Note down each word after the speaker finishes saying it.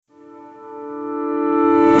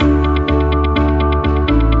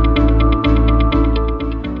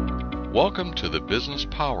to the Business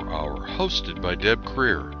Power Hour hosted by Deb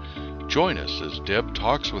Creer. Join us as Deb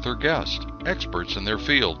talks with her guests, experts in their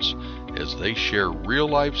fields, as they share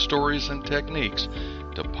real-life stories and techniques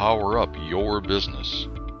to power up your business.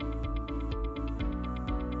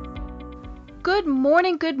 Good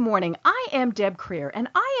morning, good morning. I am Deb Creer, and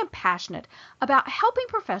I am passionate about helping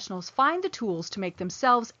professionals find the tools to make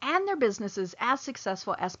themselves and their businesses as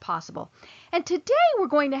successful as possible. And today we're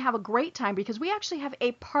going to have a great time because we actually have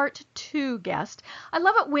a part 2 guest. I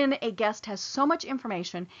love it when a guest has so much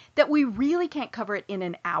information that we really can't cover it in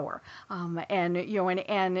an hour.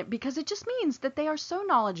 And because it just means that they are so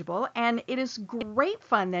knowledgeable, and it is great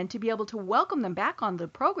fun then to be able to welcome them back on the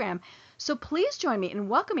program. So please join me in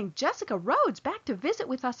welcoming Jessica Rhodes back to visit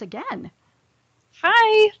with us again.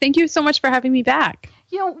 Hi, thank you so much for having me back.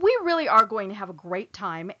 You know, we really are going to have a great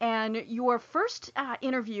time, and your first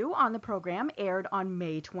interview on the program aired on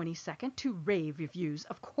May 22nd to rave reviews,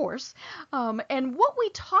 of course. And what we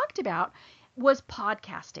talked about was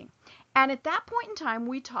podcasting. And at that point in time,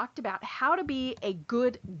 we talked about how to be a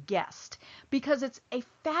good guest, because it's a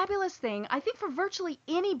fabulous thing, I think, for virtually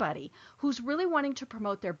anybody who's really wanting to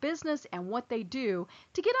promote their business and what they do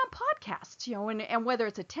to get on podcasts, and whether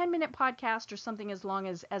it's a 10-minute podcast or something as long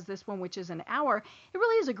as this one, which is an hour, it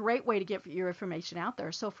really is a great way to get your information out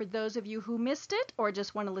there. So for those of you who missed it or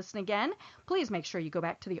just want to listen again, please make sure you go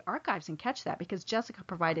back to the archives and catch that, because Jessica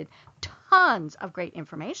provided tons of great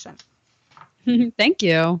information. Thank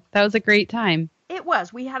you. That was a great time. It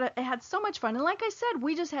was. We had so much fun. And like I said,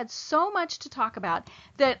 we just had so much to talk about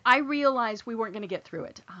that I realized we weren't going to get through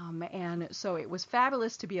it. And so it was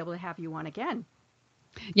fabulous to be able to have you on again.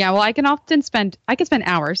 Yeah, well, I can spend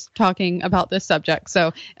hours talking about this subject.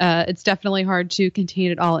 So it's definitely hard to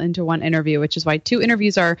contain it all into one interview, which is why 2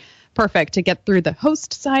 interviews are perfect to get through the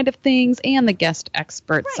host side of things and the guest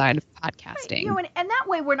expert side of podcasting. Right. And that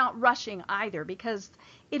way we're not rushing either, because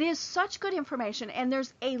it is such good information, and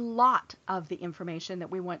there's a lot of the information that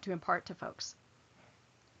we want to impart to folks.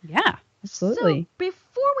 Yeah, absolutely. So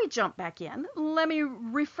before we jump back in, let me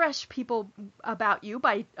refresh people about you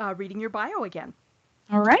by reading your bio again.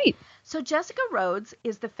 All right. So Jessica Rhodes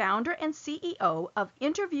is the founder and CEO of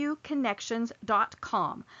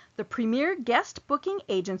InterviewConnections.com, the premier guest booking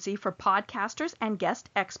agency for podcasters and guest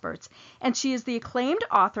experts. And she is the acclaimed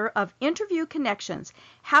author of Interview Connections,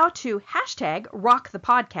 How to #Rock the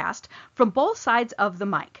Podcast from Both Sides of the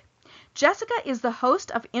Mic. Jessica is the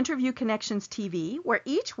host of Interview Connections TV, where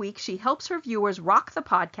each week she helps her viewers rock the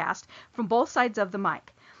podcast from both sides of the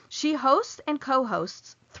mic. She hosts and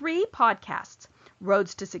co-hosts 3 podcasts: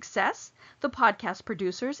 Rhodes to Success, The Podcast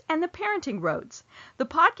Producers, and The Parenting Rhodes. The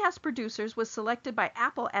Podcast Producers was selected by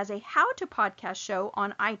Apple as a how-to podcast show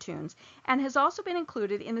on iTunes, and has also been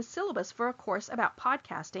included in the syllabus for a course about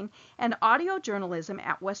podcasting and audio journalism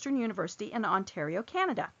at Western University in Ontario,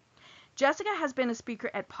 Canada. Jessica has been a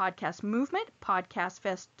speaker at Podcast Movement,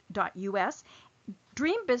 podcastfest.us,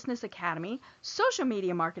 Dream Business Academy, Social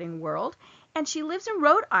Media Marketing World, and she lives in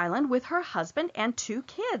Rhode Island with her husband and 2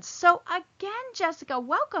 kids. So again, Jessica,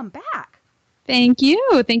 welcome back. Thank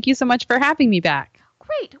you. Thank you so much for having me back.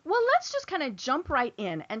 Great. Well, let's just kind of jump right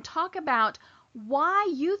in and talk about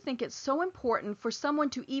why you think it's so important for someone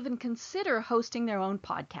to even consider hosting their own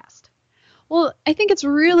podcast. Well, I think it's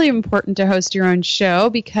really important to host your own show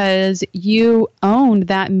because you own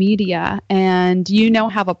that media and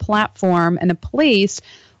have a platform and a place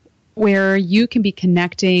where you can be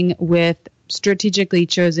connecting with strategically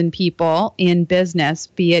chosen people in business,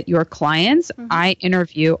 be it your clients. Mm-hmm. I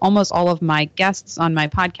interview almost all of my guests on my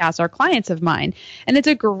podcast are clients of mine. And it's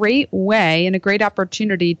a great way and a great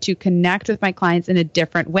opportunity to connect with my clients in a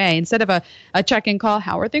different way. Instead of a check-in call,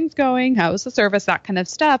 how are things going? How is the service? That kind of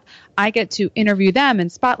stuff. I get to interview them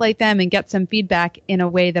and spotlight them and get some feedback in a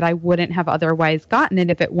way that I wouldn't have otherwise gotten it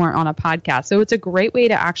if it weren't on a podcast. So it's a great way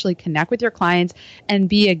to actually connect with your clients and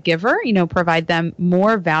be a giver, provide them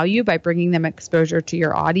more value by bringing them exposure to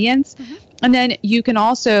your audience. Mm-hmm. And then you can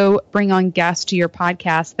also bring on guests to your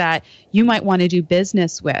podcast that you might want to do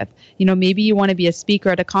business with. Maybe you want to be a speaker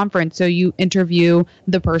at a conference, so you interview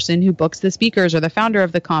the person who books the speakers or the founder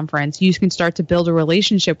of the conference. You can start to build a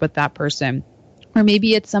relationship with that person. Or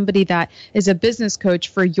maybe it's somebody that is a business coach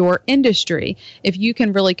for your industry. If you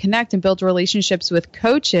can really connect and build relationships with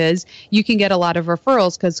coaches, you can get a lot of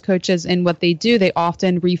referrals, because coaches in what they do, they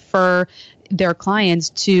often refer their clients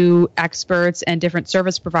to experts and different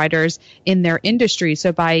service providers in their industry.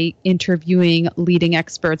 So by interviewing leading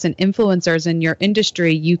experts and influencers in your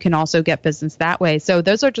industry, you can also get business that way. So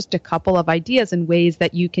those are just a couple of ideas and ways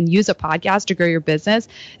that you can use a podcast to grow your business.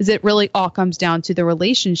 Is it really all comes down to the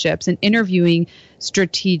relationships and interviewing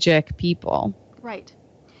strategic people. Right.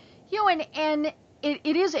 And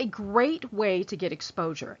it is a great way to get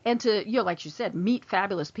exposure and to, like you said, meet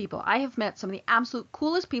fabulous people. I have met some of the absolute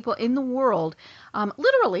coolest people in the world,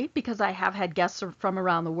 literally, because I have had guests from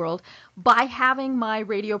around the world, by having my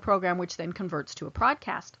radio program, which then converts to a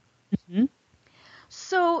podcast. Mm-hmm.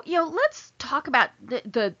 So, let's talk about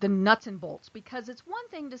the nuts and bolts, because it's one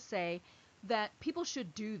thing to say that people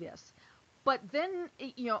should do this. But then,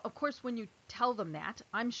 of course, when you tell them that,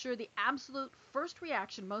 I'm sure the absolute first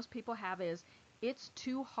reaction most people have is, it's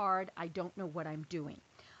too hard. I don't know what I'm doing.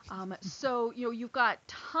 So, you've got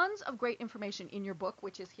tons of great information in your book,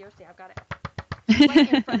 which is here. See, I've got it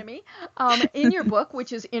right in front of me. In your book,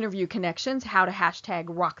 which is Interview Connections, How to Hashtag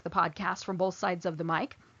Rock the Podcast from Both Sides of the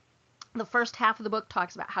Mic. The first half of the book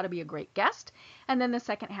talks about how to be a great guest, and then the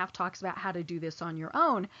second half talks about how to do this on your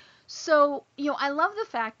own. So, I love the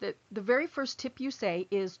fact that the very first tip you say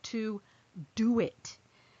is to do it.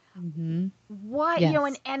 Mm-hmm. Why,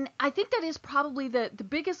 Yes. and I think that is probably the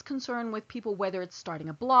biggest concern with people, whether it's starting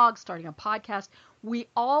a blog, starting a podcast. We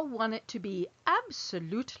all want it to be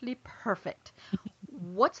absolutely perfect.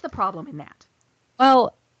 What's the problem in that?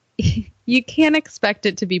 Well, you can't expect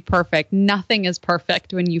it to be perfect. Nothing is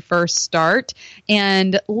perfect when you first start.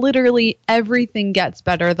 And literally everything gets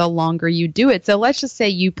better the longer you do it. So let's just say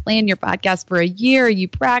you plan your podcast for a year, you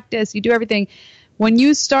practice, you do everything. When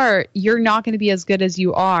you start, you're not going to be as good as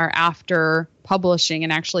you are after publishing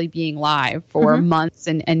and actually being live for months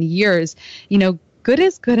and years. Good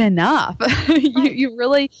is good enough. You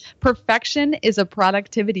really, perfection is a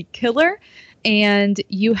productivity killer. And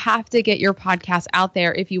you have to get your podcast out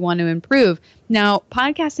there if you want to improve. Now,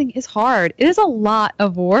 podcasting is hard. It is a lot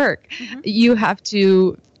of work. You have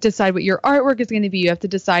to decide what your artwork is going to be. You have to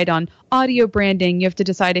decide on audio branding. You have to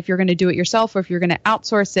decide if you're going to do it yourself or if you're going to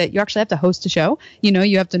outsource it. You actually have to host a show.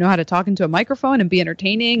 You have to know how to talk into a microphone and be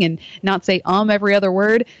entertaining and not say every other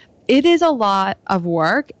word. It is a lot of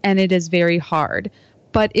work and it is very hard.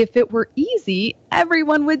 But if it were easy,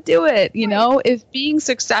 everyone would do it. If being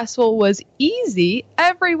successful was easy,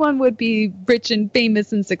 everyone would be rich and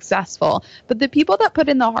famous and successful. But the people that put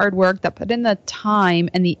in the hard work, that put in the time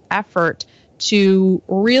and the effort to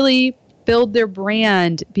really build their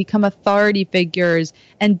brand, become authority figures,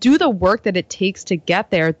 and do the work that it takes to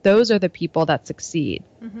get there, those are the people that succeed.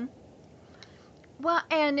 Mm-hmm. Well,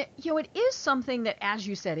 and, it is something that, as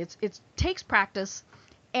you said, it takes practice.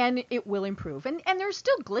 And it will improve. And there's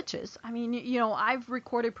still glitches. I mean, I've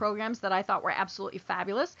recorded programs that I thought were absolutely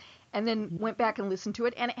fabulous and then went back and listened to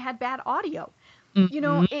it and it had bad audio.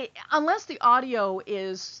 Unless the audio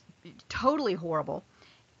is totally horrible,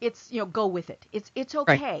 it's, go with it. It's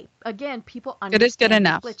okay. Right. Again, people understand it is good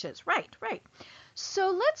enough. Glitches. Right.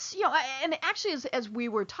 So let's, and actually as we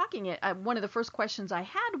were talking, one of the first questions I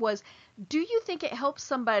had was, do you think it helps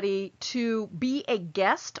somebody to be a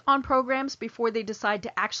guest on programs before they decide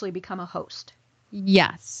to actually become a host?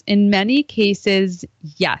 Yes. In many cases,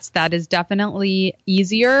 yes, that is definitely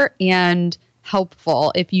easier and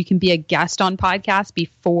helpful. If you can be a guest on podcasts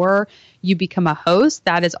before you become a host,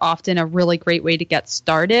 that is often a really great way to get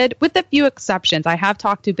started, with a few exceptions. I have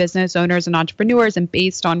talked to business owners and entrepreneurs, and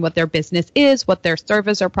based on what their business is, what their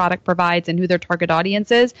service or product provides, and who their target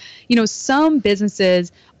audience is, some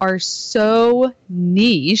businesses are so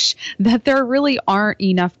niche that there really aren't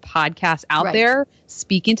enough podcasts out there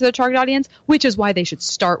speaking to the target audience, which is why they should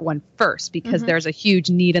start one first, because there's a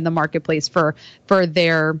huge need in the marketplace for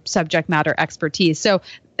their subject matter expertise. So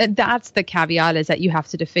that's the caveat, is that you have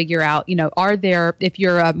to figure out, if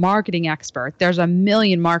you're a marketing expert, there's a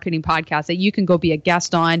million marketing podcasts that you can go be a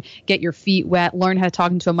guest on, get your feet wet, learn how to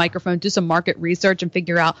talk into a microphone, do some market research and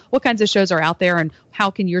figure out what kinds of shows are out there and how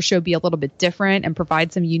can your show be a little bit different and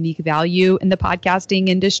provide some unique value in the podcasting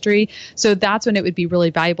industry. So that's when it would be really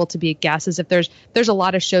valuable to be a guest, is if there's a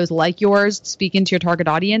lot of shows like yours speaking to your target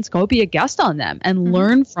audience, go be a guest on them and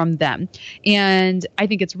learn from them. And I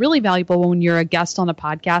think it's really valuable when you're a guest on a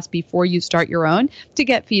podcast before you start your own, to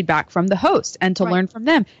get feedback from the host and to learn from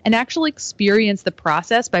them and actually experience the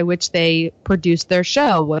process by which they produce their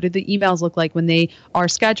show. What do the emails look like when they are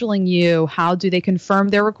scheduling you? How do they confirm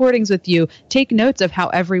their recordings with you? Take notes of how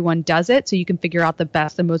everyone does it so you can figure out the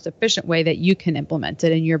best and most efficient way that you can implement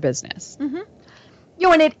it in your business.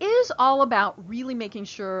 And it is all about really making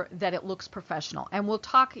sure that it looks professional. And we'll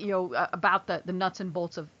talk, about the nuts and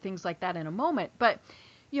bolts of things like that in a moment. But,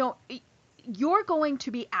 you're going to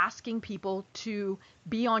be asking people to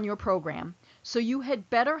be on your program, so you had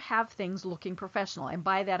better have things looking professional. And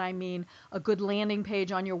by that, I mean a good landing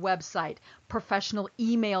page on your website, professional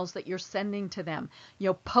emails that you're sending to them,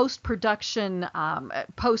 post-production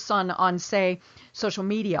posts on, say, social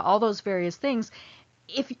media, all those various things.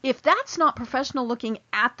 if that's not professional looking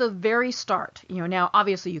at the very start, now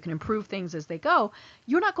obviously you can improve things as they go,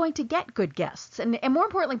 you're not going to get good guests. And more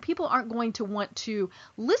importantly, people aren't going to want to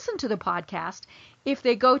listen to the podcast if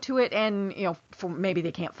they go to it and, for maybe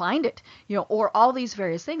they can't find it, or all these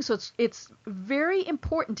various things. So it's very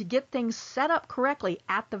important to get things set up correctly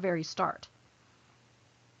at the very start.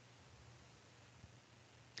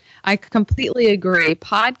 I completely agree.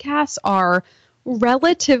 Podcasts are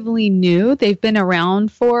relatively new. They've been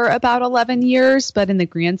around for about 11 years, but in the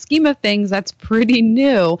grand scheme of things, that's pretty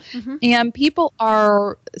new. Mm-hmm. And people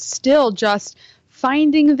are still just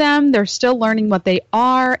finding them. They're still learning what they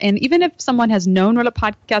are. And even if someone has known what a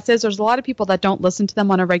podcast is, there's a lot of people that don't listen to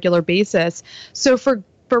them on a regular basis. So for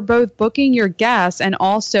both booking your guests and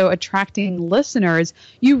also attracting listeners,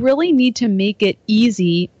 you really need to make it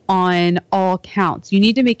easy on all counts. You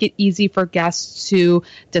need to make it easy for guests to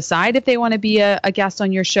decide if they want to be a guest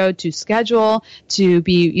on your show, to schedule, to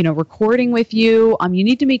be, recording with you. You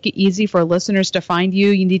need to make it easy for listeners to find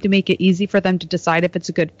you. You need to make it easy for them to decide if it's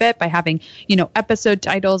a good fit by having, episode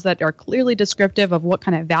titles that are clearly descriptive of what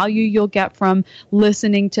kind of value you'll get from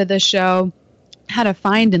listening to the show. How to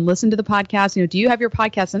find and listen to the podcast. Do you have your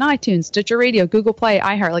podcast in iTunes, Stitcher Radio, Google Play,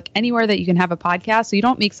 iHeart, like anywhere that you can have a podcast? So you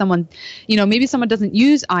don't make someone, maybe someone doesn't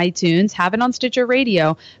use iTunes, have it on Stitcher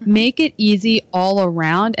Radio. Mm-hmm. Make it easy all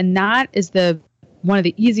around. And that is one of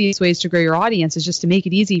the easiest ways to grow your audience, is just to make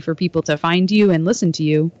it easy for people to find you and listen to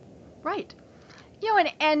you. Right.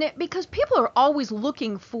 And because people are always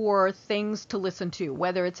looking for things to listen to,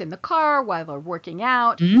 whether it's in the car, while they're working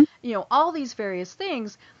out, mm-hmm. All these various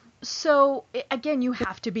things. So again, you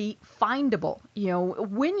have to be findable.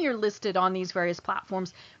 When you're listed on these various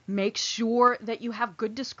platforms, make sure that you have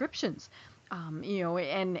good descriptions,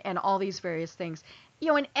 and all these various things,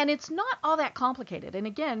 and it's not all that complicated. And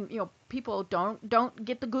again, people don't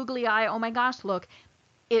get the googly eye. Oh my gosh, look,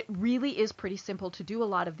 it really is pretty simple to do a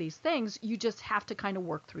lot of these things. You just have to kind of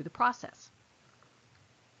work through the process.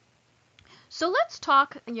 So let's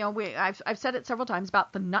talk, I've said it several times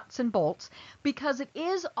about the nuts and bolts, because it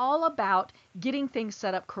is all about getting things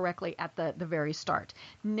set up correctly at the very start.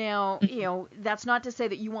 Now, that's not to say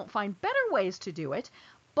that you won't find better ways to do it,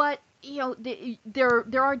 but,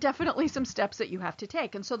 there are definitely some steps that you have to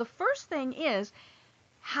take. And so the first thing is,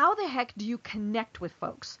 how the heck do you connect with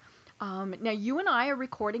folks? Now, you and I are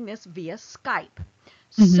recording this via Skype.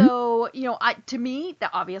 Mm-hmm. So, to me,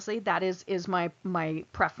 obviously that is my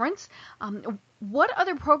preference. What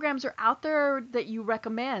other programs are out there that you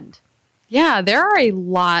recommend? Yeah, there are a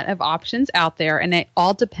lot of options out there, and it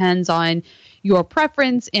all depends on your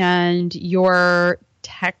preference and your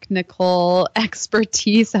technical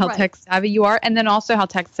expertise, how tech savvy you are, and then also how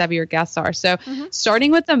tech savvy your guests are. So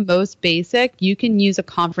starting with the most basic, you can use a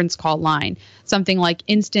conference call line, something like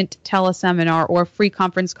Instant Teleseminar or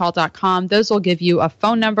freeconferencecall.com. Those will give you a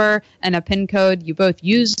phone number and a PIN code. You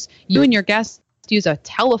and your guests use a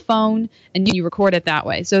telephone, and you record it that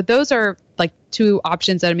way. So those are like two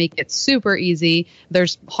options that make it super easy.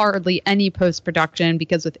 There's hardly any post-production,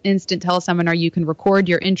 because with Instant Teleseminar, you can record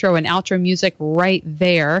your intro and outro music right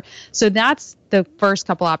there. So that's the first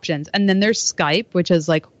couple options. And then there's Skype, which is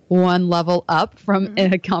like one level up from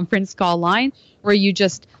a conference call line, where you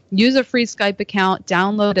just use a free Skype account,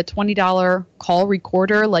 download a $20 call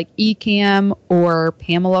recorder like Ecamm or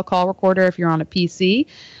Pamela call recorder if you're on a PC.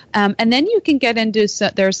 And then you can get into,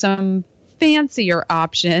 there's some fancier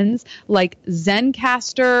options like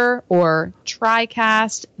Zencastr or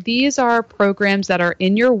TriCast. These are programs that are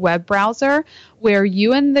in your web browser where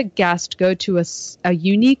you and the guest go to a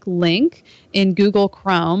unique link in Google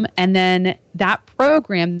Chrome, and then that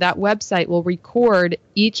program, that website, will record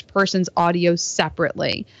each person's audio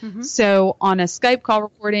separately. Mm-hmm. So on a Skype call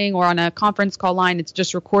recording or on a conference call line, it's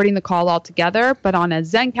just recording the call all together. But on a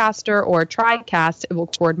Zencastr or a TriCast, it will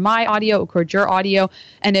record my audio, it will record your audio.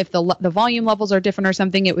 And if the volume levels are different or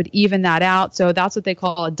something, it would even that out. So that's what they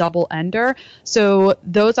call a double ender. So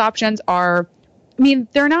those options are,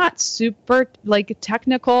 they're not super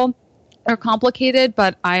technical or complicated,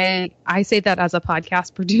 but I say that as a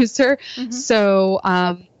podcast producer. Mm-hmm. So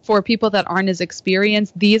for people that aren't as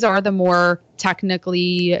experienced, these are the more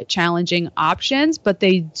technically challenging options, but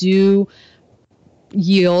they do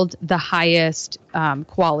yield the highest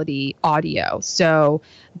quality audio. So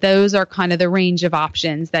those are kind of the range of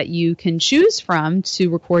options that you can choose from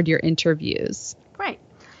to record your interviews. Right.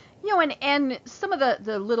 And some of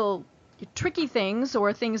the little tricky things,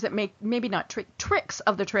 or things that make maybe not tricks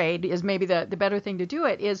of the trade, is maybe the better thing to do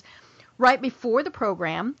it, is right before the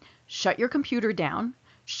program, shut your computer down,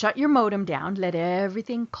 shut your modem down, let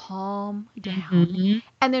everything calm down,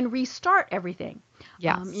 and then restart everything.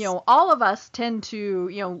 Yes. All of us tend to,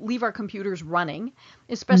 leave our computers running,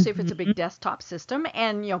 especially if it's a big desktop system.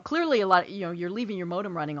 And, clearly a lot, you're leaving your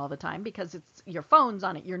modem running all the time because it's your phone's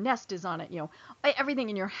on it, your Nest is on it, everything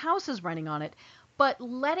in your house is running on it. But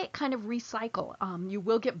let it kind of recycle. You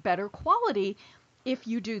will get better quality if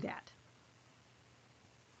you do that.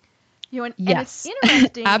 And it's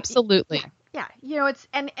interesting. Absolutely. Yeah, it's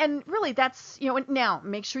and really that's, now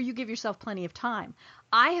make sure you give yourself plenty of time.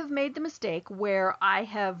 I have made the mistake where I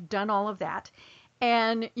have done all of that,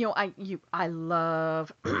 and I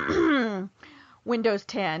love Windows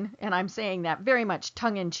 10, and I'm saying that very much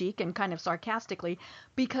tongue in cheek and kind of sarcastically,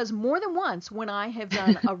 because more than once when I have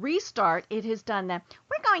done a restart, it has done that.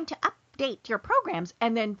 We're going to update your programs,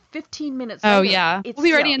 and then 15 minutes later, it's we'll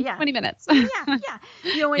be ready in 20 minutes.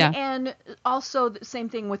 And also the same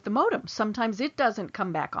thing with the modem. Sometimes it doesn't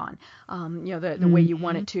come back on, the way you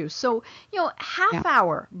want it to. So, half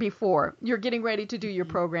hour before you're getting ready to do your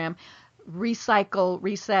program, recycle,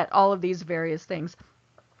 reset, all of these various things.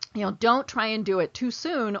 Don't try and do it too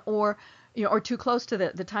soon or too close to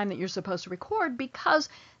the time that you're supposed to record, because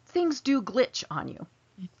things do glitch on you.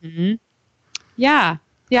 Mm-hmm. Yeah,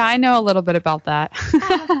 I know a little bit about that.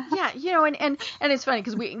 And it's funny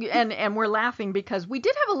because we're laughing because we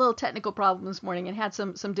did have a little technical problem this morning and had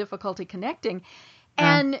some difficulty connecting.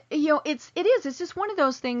 And it's just one of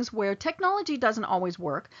those things where technology doesn't always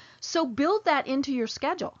work. So build that into your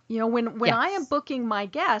schedule. When I am booking my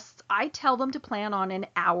guests, I tell them to plan on an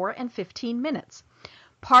hour and 15 minutes.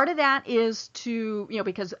 Part of that is to,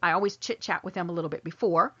 because I always chit chat with them a little bit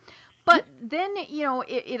before. But then,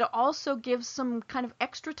 it also gives some kind of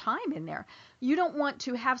extra time in there. You don't want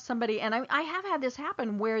to have somebody, and I have had this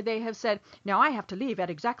happen where they have said, now I have to leave at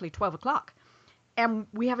exactly 12 o'clock. And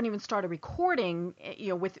we haven't even started recording,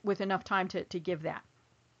 with enough time to give that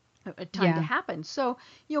time to happen. So,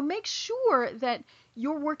 make sure that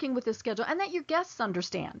you're working with the schedule and that your guests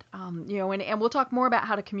understand, and we'll talk more about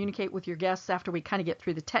how to communicate with your guests after we kind of get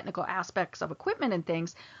through the technical aspects of equipment and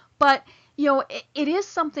things. But, it is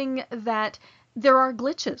something that there are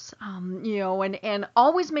glitches, and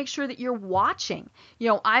always make sure that you're watching.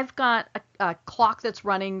 I've got a clock that's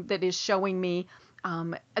running that is showing me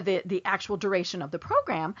the actual duration of the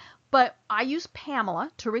program, but I use Pamela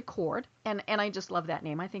to record, and I just love that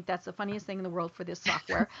name. I think that's the funniest thing in the world for this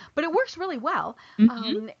software, but it works really well.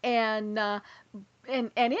 And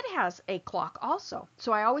it has a clock also,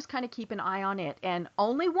 so I always kind of keep an eye on it. And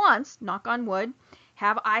only once, knock on wood,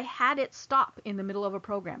 have I had it stop in the middle of a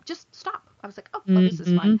program. Just stop. I was like, oh, this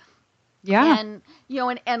is fine. Yeah. And,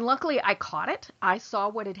 and luckily I caught it. I saw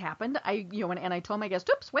what had happened. And I told my guest,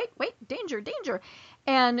 oops, wait, danger.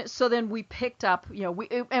 And so then we picked up,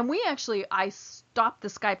 I stopped the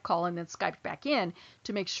Skype call and then Skyped back in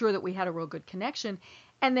to make sure that we had a real good connection.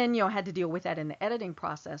 And then, had to deal with that in the editing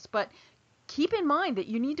process. But keep in mind that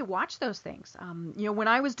you need to watch those things. When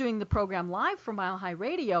I was doing the program live for Mile High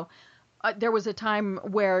Radio, there was a time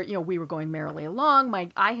where, we were going merrily along.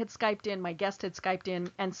 I had Skyped in, my guest had Skyped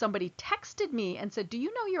in, and somebody texted me and said, do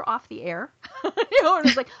you know you're off the air? And I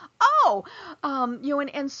was like, oh,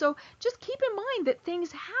 and so just keep in mind that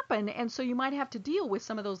things happen. And so you might have to deal with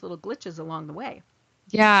some of those little glitches along the way.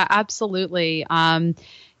 Yeah, absolutely.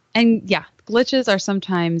 And yeah, glitches are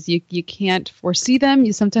sometimes you can't foresee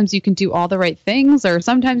them. Sometimes you can do all the right things, or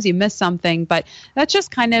sometimes you miss something. But that's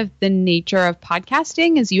just kind of the nature of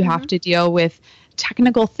podcasting, is you have to deal with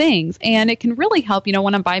technical things. And it can really help.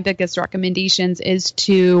 One of my biggest recommendations is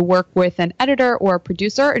to work with an editor or a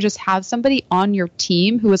producer, or just have somebody on your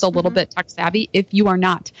team who is a little bit tech savvy. If you are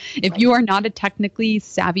not a technically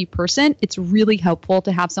savvy person, it's really helpful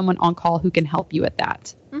to have someone on call who can help you with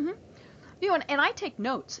that. And I take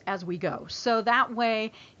notes as we go. So that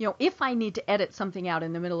way, if I need to edit something out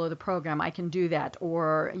in the middle of the program, I can do that,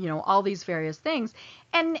 or, all these various things.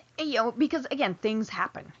 And, because again, things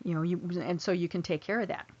happen, and so you can take care of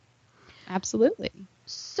that. Absolutely.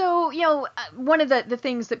 So, one of the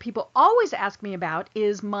things that people always ask me about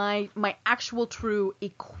is my actual true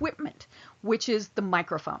equipment, which is the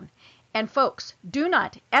microphone. And folks, do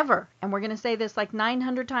not ever, and we're going to say this like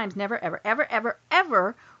 900 times, never, ever, ever, ever,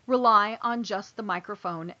 ever rely on just the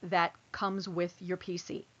microphone that comes with your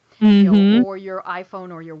PC, or your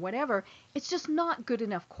iPhone or your whatever. It's just not good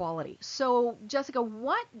enough quality. So, Jessica,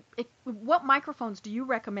 what microphones do you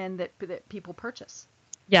recommend that people purchase?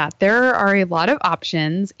 Yeah, there are a lot of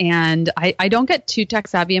options, and I don't get too tech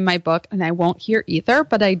savvy in my book, and I won't here either,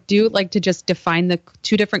 but I do like to just define the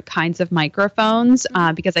two different kinds of microphones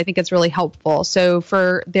because I think it's really helpful. So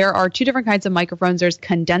there are two different kinds of microphones. There's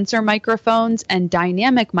condenser microphones and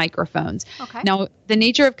dynamic microphones. Okay. Now, the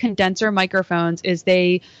nature of condenser microphones is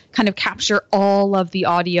they kind of capture all of the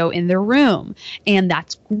audio in the room, and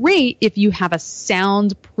that's great if you have a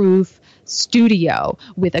soundproof studio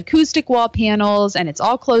with acoustic wall panels and it's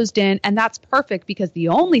all closed in, and that's perfect because the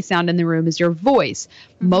only sound in the room is your voice.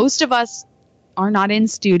 Most of us are not in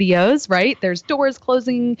studios, right? There's doors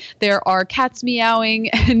closing, there are cats meowing,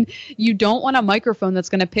 and you don't want a microphone that's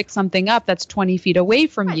going to pick something up that's 20 feet away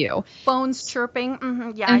from you. Phones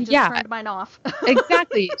chirping. Yeah, I just turned mine off.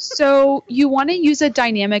 Exactly. So you want to use a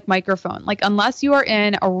dynamic microphone. Like, unless you are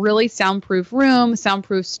in a really soundproof room,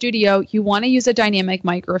 soundproof studio, you want to use a dynamic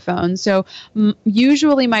microphone. So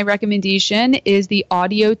usually my recommendation is the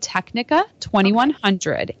Audio Technica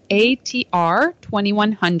 2100, ATR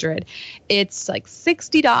 2100. It's like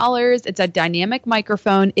 $60. It's a dynamic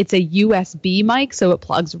microphone. It's a USB mic, so it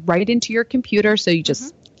plugs right into your computer. So you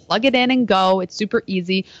just plug it in and go. It's super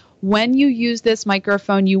easy. When you use this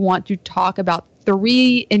microphone, you want to talk about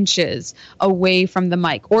 3 inches away from the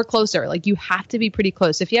mic or closer. Like, you have to be pretty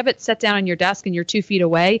close. If you have it set down on your desk and you're 2 feet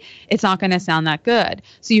away, it's not going to sound that good.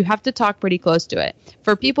 So you have to talk pretty close to it.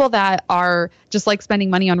 For people that are just like spending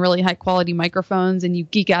money on really high quality microphones and you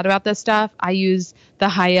geek out about this stuff, I use the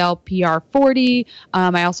Hi-L PR40.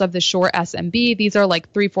 I also have the Shure SMB. These are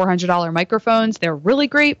like $300-$400 microphones. They're really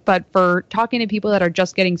great, but for talking to people that are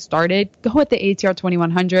just getting started, go with the ATR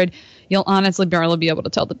 2100. You'll honestly barely be able to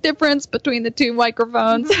tell the difference between the two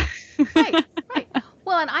microphones. Right.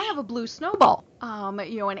 Well, and I have a Blue Snowball, and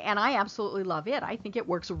I absolutely love it. I think it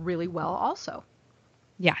works really well also.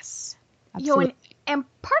 Yes, absolutely. And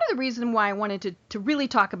part of the reason why I wanted to really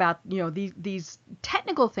talk about, these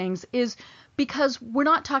technical things is because we're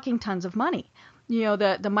not talking tons of money.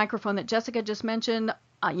 The microphone that Jessica just mentioned,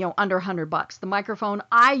 under $100. The microphone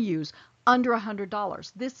I use, under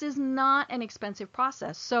 $100. This is not an expensive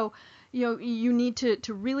process. So, you need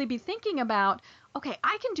to really be thinking about, okay,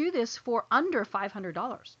 I can do this for under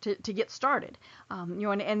 $500 to get started.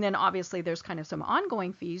 And then obviously there's kind of some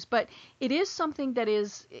ongoing fees, but it is something that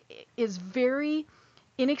is very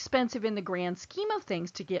inexpensive in the grand scheme of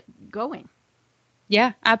things to get going.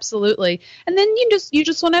 Yeah, absolutely. And then you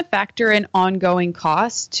just want to factor in ongoing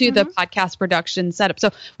costs to the podcast production setup.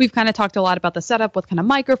 So we've kind of talked a lot about the setup, what kind of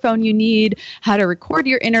microphone you need, how to record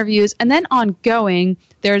your interviews, and then ongoing,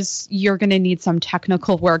 you're going to need some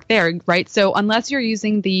technical work there, right? So unless you're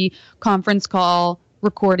using the conference call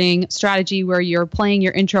recording strategy where you're playing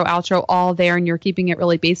your intro, outro all there and you're keeping it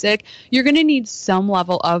really basic, you're going to need some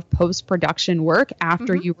level of post-production work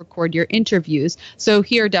after you record your interviews. So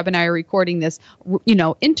here, Deb and I are recording this,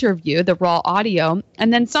 interview, the raw audio,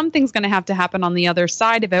 and then something's going to have to happen on the other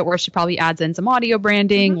side of it where she probably adds in some audio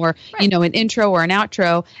branding or, an intro or an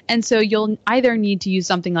outro. And so you'll either need to use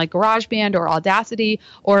something like GarageBand or Audacity,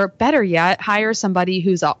 or better yet, hire somebody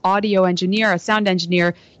who's an audio engineer, a sound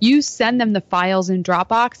engineer. You send them the files in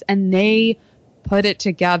Dropbox and they put it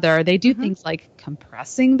together. They do things like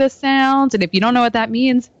compressing the sounds. And if you don't know what that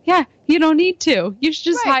means, you don't need to. You should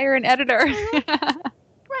just hire an editor.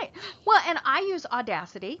 Right. Well, and I use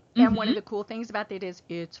Audacity, and one of the cool things about it is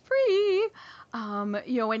it's free. And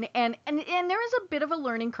there is a bit of a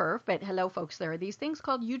learning curve, but hello, folks, there are these things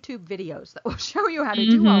called YouTube videos that will show you how to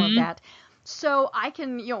do all of that. So I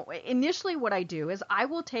can, initially what I do is I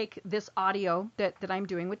will take this audio that I'm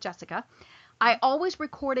doing with Jessica. I always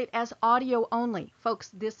record it as audio only. Folks,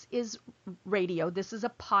 this is radio. This is a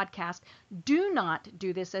podcast. Do not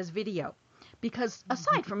do this as video. Because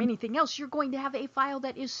aside from anything else, you're going to have a file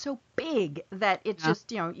that is so big that it's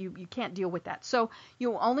just, you can't deal with that. So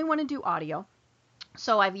you only want to do audio.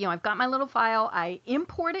 So I've got my little file. I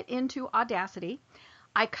import it into Audacity.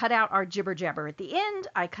 I cut out our jibber jabber at the end.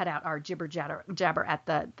 I cut out our jibber jabber at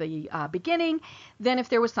the beginning. Then if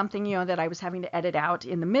there was something, that I was having to edit out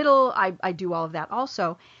in the middle, I do all of that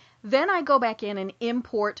also. Then I go back in and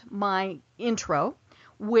import my intro,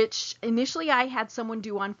 which initially I had someone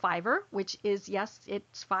do on Fiverr, which is, yes,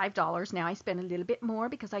 it's $5. Now I spend a little bit more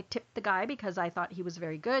because I tipped the guy because I thought he was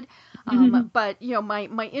very good. But,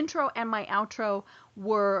 my intro and my outro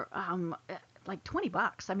were like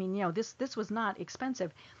 $20. I mean, this was not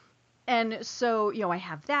expensive. And so, I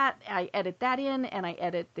have that. I edit that in, and I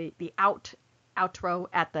edit the outro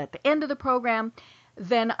at the end of the program.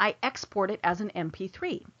 Then I export it as an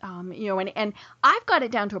MP3, and I've got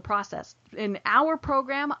it down to a process. In our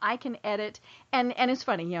program, I can edit, and it's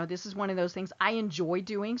funny, this is one of those things I enjoy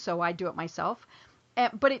doing, so I do it myself.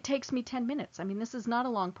 But it takes me 10 minutes. I mean, this is not a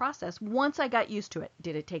long process. Once I got used to it,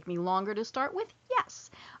 did it take me longer to start with? Yes.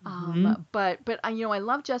 But I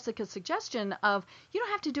love Jessica's suggestion of you don't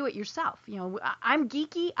have to do it yourself. I'm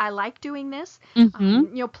geeky. I like doing this.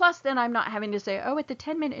 Plus then I'm not having to say, oh, at the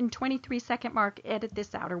 10-minute and 23-second mark, edit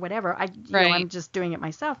this out or whatever. I'm just doing it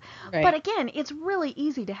myself. Right. But again, it's really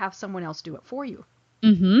easy to have someone else do it for you.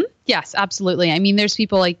 Yes, absolutely. I mean, there's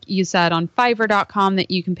people like you said on Fiverr.com that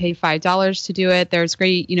you can pay $5 to do it. There's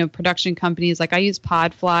great, production companies. Like I use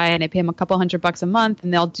Podfly and I pay them a couple $100 a month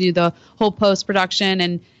and they'll do the whole post production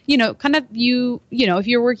and, if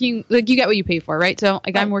you're working, like you get what you pay for, right? So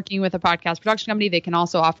like I'm working with a podcast production company. They can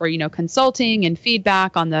also offer, consulting and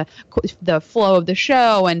feedback on the flow of the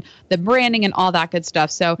show and the branding and all that good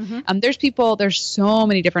stuff. So there's so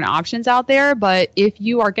many different options out there. But if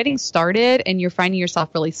you are getting started and you're finding yourself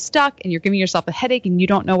really stuck and you're giving yourself a headache and you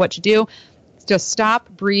don't know what to do, just stop,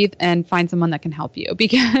 breathe, and find someone that can help you.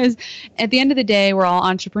 Because at the end of the day, we're all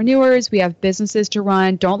entrepreneurs. We have businesses to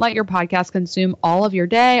run. Don't let your podcast consume all of your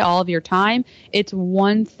day, all of your time. It's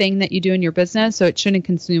one thing that you do in your business, so it shouldn't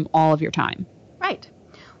consume all of your time. Right.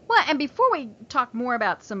 Well, and before we talk more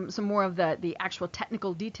about some more of the actual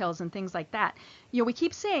technical details and things like that, we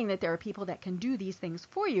keep saying that there are people that can do these things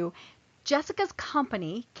for you. Jessica's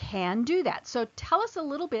company can do that. So tell us a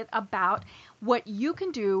little bit about what you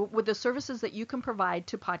can do with the services that you can provide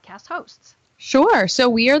to podcast hosts. Sure. So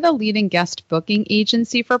we are the leading guest booking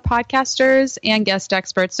agency for podcasters and guest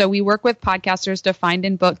experts. So we work with podcasters to find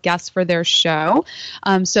and book guests for their show.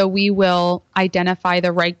 So we will identify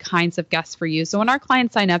the right kinds of guests for you. So when our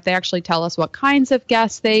clients sign up, they actually tell us what kinds of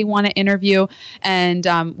guests they want to interview. And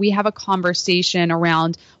we have a conversation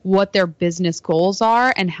around what their business goals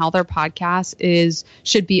are and how their podcast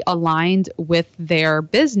should be aligned with their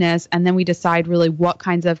business. And then we decide really what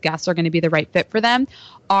kinds of guests are going to be the right fit for them.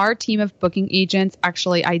 Our team of booking agents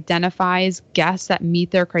actually identifies guests that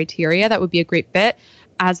meet their criteria that would be a great fit.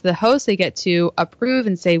 As the host, they get to approve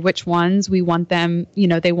and say which ones we want them,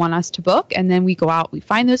 they want us to book. And then we go out, we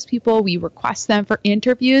find those people, we request them for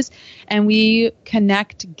interviews, and we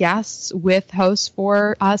connect guests with hosts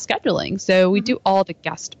for scheduling. So we do all the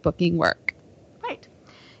guest booking work. Right.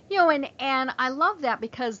 And I love that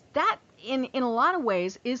because that in a lot of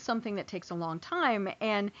ways is something that takes a long time.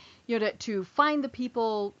 And, to find the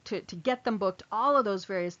people, to get them booked, all of those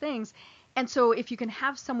various things. And so if you can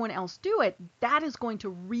have someone else do it, that is going to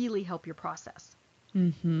really help your process.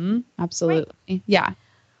 Absolutely. Right? Yeah.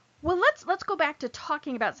 Well, let's go back to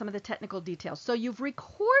talking about some of the technical details. So you've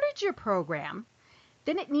recorded your program,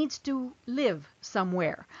 then it needs to live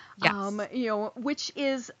somewhere. Yes. Which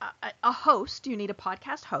is a host. You need a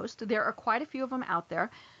podcast host. There are quite a few of them out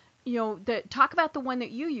there. Talk about the one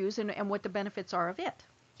that you use and what the benefits are of it.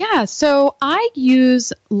 Yeah, so I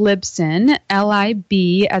use Libsyn,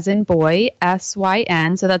 L-I-B as in boy,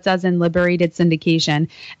 S-Y-N, so that's as in Liberated Syndication.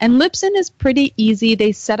 And Libsyn is pretty easy.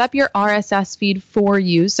 They set up your RSS feed for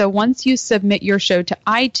you. So once you submit your show to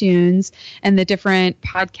iTunes and the different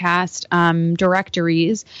podcast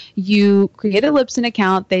directories, you create a Libsyn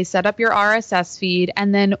account, they set up your RSS feed,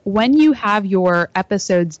 and then when you have your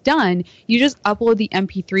episodes done, you just upload the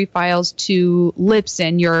MP3 files to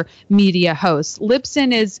Libsyn, your media host.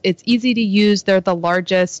 Libsyn it's easy to use. They're the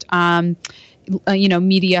largest,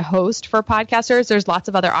 media host for podcasters. There's lots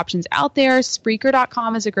of other options out there.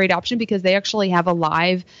 Spreaker.com is a great option because they actually have a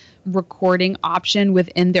live recording option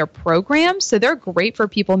within their program. So they're great for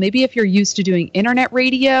people. Maybe if you're used to doing internet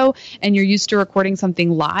radio and you're used to recording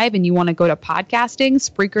something live and you want to go to podcasting,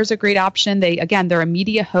 Spreaker's a great option. They're a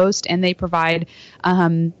media host and they provide,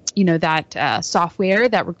 that software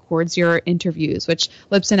that records your interviews, which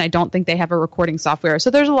Libsyn, I don't think they have a recording software.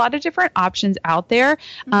 So there's a lot of different options out there.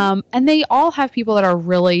 And they all have people that are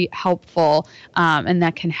really helpful and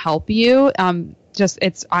that can help you.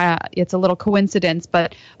 It's a little coincidence,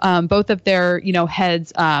 but both of their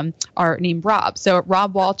heads are named Rob. So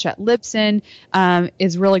Rob Walsh at Libsyn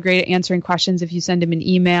is really great at answering questions if you send him an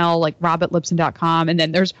email, like rob@libsyn.com, and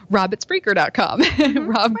then there's rob@spreaker.com,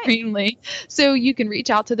 Rob Greenlee. So you can reach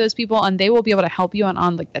out to those people, and they will be able to help you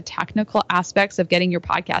on like the technical aspects of getting your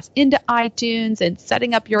podcast into iTunes and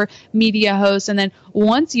setting up your media host. And then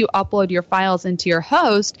once you upload your files into your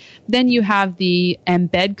host, then you have the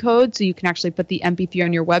embed code, so you can actually put the MP3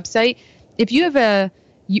 on your website. If you have a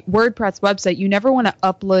WordPress website, you never want to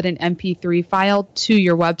upload an MP3 file to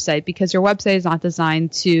your website because your website is not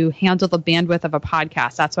designed to handle the bandwidth of a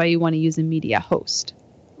podcast. That's why you want to use a media host.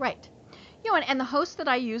 Right. And the host that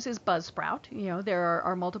I use is Buzzsprout. There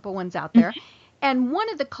are multiple ones out there. And one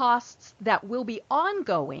of the costs that will be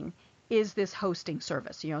ongoing is this hosting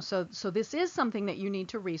service? So this is something that you need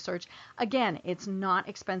to research. Again, it's not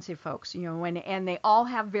expensive, folks, and they all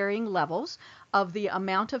have varying levels of the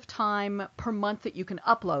amount of time per month that you can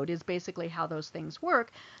upload is basically how those things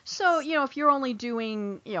work. So, if you're only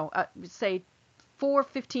doing, say 4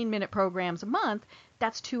 15-minute programs a month,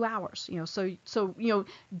 that's 2 hours, so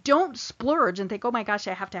don't splurge and think, oh my gosh,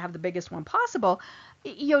 I have to have the biggest one possible.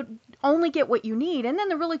 Only get what you need. And then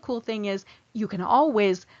the really cool thing is you can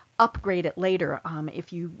always upgrade it later.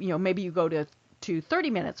 If maybe you go to 30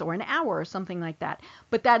 minutes or an hour or something like that.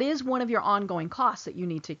 But that is one of your ongoing costs that you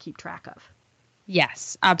need to keep track of.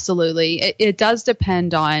 Yes, absolutely. It does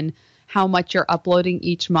depend on how much you're uploading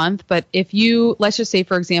each month. But if you, let's just say,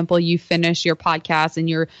 for example, you finish your podcast and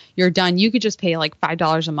you're done, you could just pay like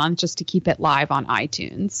 $5 a month just to keep it live on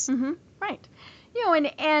iTunes. Mm-hmm. Right.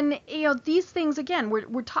 And these things, again,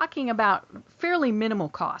 we're talking about fairly minimal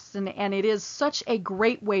costs, and it is such a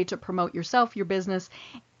great way to promote yourself, your business,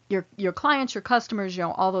 your clients, your customers,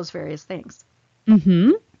 all those various things.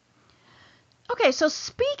 Mm-hmm. Okay, so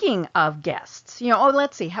speaking of guests,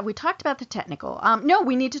 let's see, have we talked about the technical? No,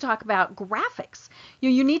 we need to talk about graphics.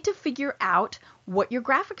 You need to figure out what your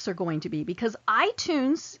graphics are going to be, because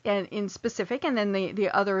iTunes in specific, and then the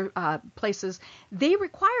other places, they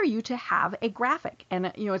require you to have a graphic.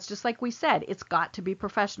 And, it's just like we said, it's got to be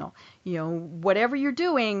professional. Whatever you're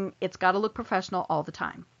doing, it's got to look professional all the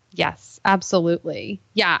time. Yes, absolutely.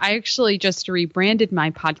 Yeah, I actually just rebranded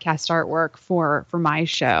my podcast artwork for my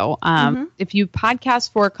show. If you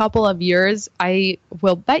podcast for a couple of years, I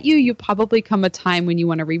will bet you probably come a time when you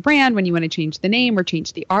want to rebrand, when you want to change the name or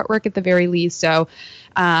change the artwork at the very least. So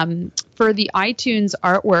for the iTunes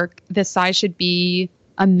artwork, the size should be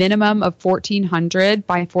a minimum of 1400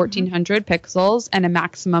 by 1400 pixels and a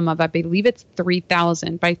maximum of, I believe it's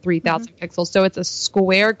 3000 by 3000 pixels. So it's a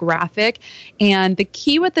square graphic. And the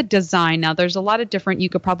key with the design, now there's a lot of different, you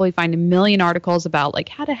could probably find a million articles about like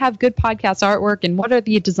how to have good podcast artwork and what are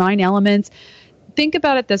the design elements. Think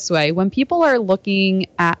about it this way. When people are looking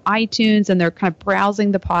at iTunes and they're kind of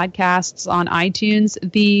browsing the podcasts on iTunes,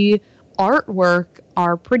 the artwork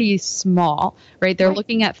are pretty small, right? They're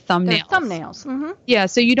looking at thumbnails. They're thumbnails. Mm-hmm. Yeah,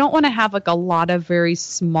 so you don't want to have like a lot of very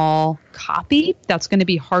small copy. That's going to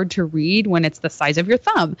be hard to read when it's the size of your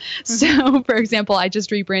thumb. So, for example, I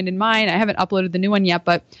just rebranded mine. I haven't uploaded the new one yet,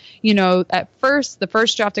 but at first, the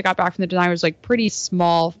first draft I got back from the designer was like pretty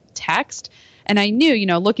small text. And I knew,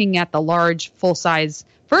 looking at the large full-size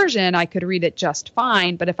version, I could read it just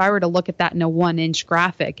fine. But if I were to look at that in a 1-inch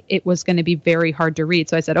graphic, it was going to be very hard to read.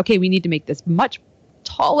 So I said, okay, we need to make this much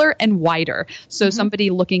taller and wider. So somebody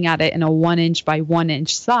looking at it in a 1-inch by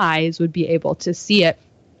 1-inch size would be able to see it.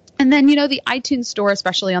 And then, the iTunes store,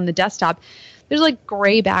 especially on the desktop, there's like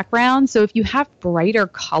gray background. So if you have brighter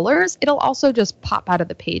colors, it'll also just pop out of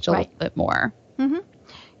the page a little bit more. Mm-hmm.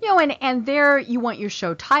 And there you want your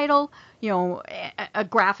show title, a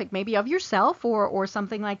graphic maybe of yourself or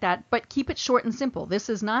something like that, but keep it short and simple. This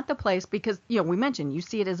is not the place because, we mentioned you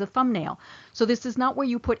see it as a thumbnail. So this is not where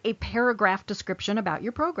you put a paragraph description about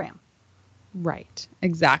your program. Right.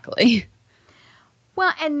 Exactly.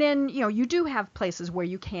 Well, and then, you do have places where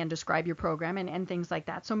you can describe your program and things like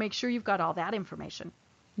that. So make sure you've got all that information.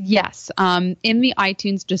 Yes. In the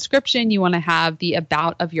iTunes description, you want to have the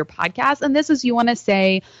about of your podcast. And this is, you want to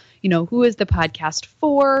say, who is the podcast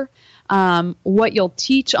for, what you'll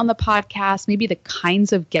teach on the podcast, maybe the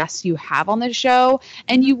kinds of guests you have on the show.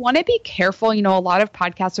 And you want to be careful. A lot of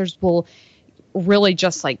podcasters will really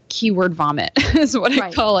just like keyword vomit is what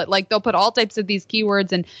I call it. Like they'll put all types of these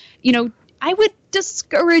keywords and, I would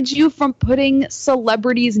discourage you from putting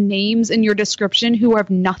celebrities' names in your description who have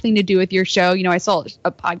nothing to do with your show. I saw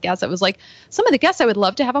a podcast that was like, some of the guests I would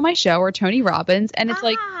love to have on my show are Tony Robbins. And it's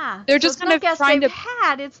like, they're just kind of trying to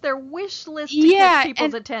it's their wish list to get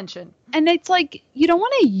people's attention. And it's like, you don't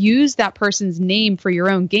want to use that person's name for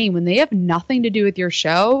your own gain when they have nothing to do with your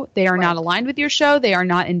show. They are not aligned with your show. They are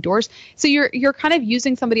not endorsed. So you're kind of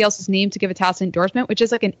using somebody else's name to give a tacit endorsement, which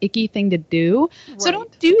is like an icky thing to do. Right. So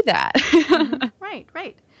don't do that.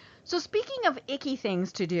 Right. So speaking of icky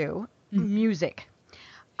things to do, music.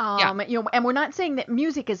 And we're not saying that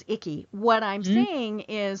music is icky. What I'm saying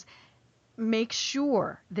is make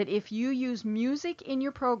sure that if you use music in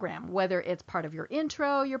your program, whether it's part of your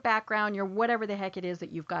intro, your background, your whatever the heck it is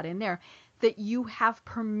that you've got in there, that you have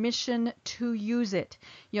permission to use it.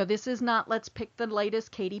 This is not let's pick the latest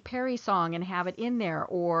Katy Perry song and have it in there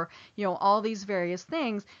or, all these various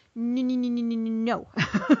things. No.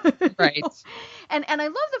 Right. And I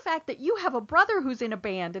love the fact that you have a brother who's in a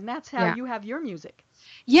band and that's how you have your music.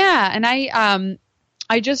 Yeah. And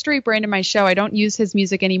I just rebranded my show. I don't use his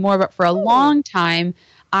music anymore, but for a long time,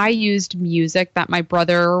 I used music that my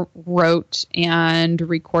brother wrote and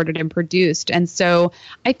recorded and produced. And so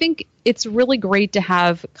I think it's really great to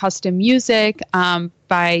have custom music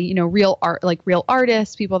by, real art, like real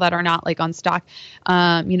artists, people that are not like on stock,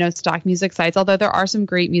 stock music sites. Although there are some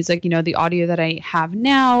great music, the audio that I have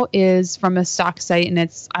now is from a stock site, and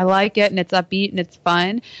I like it, and it's upbeat and it's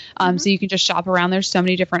fun. So you can just shop around. There's so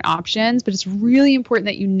many different options, but it's really important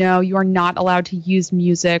that you are not allowed to use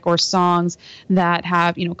music or songs that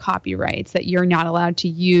have, copyrights that you're not allowed to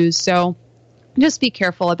use. So just be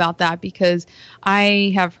careful about that, because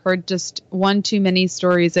I have heard just one too many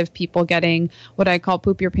stories of people getting what I call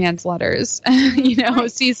poop your pants letters, Right.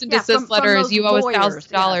 cease and desist from letters. those You owe us lawyers,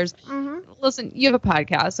 $1,000. yeah. Mm-hmm. Listen, you have a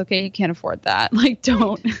podcast, okay? You can't afford that. Like,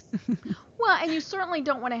 don't. Well, and you certainly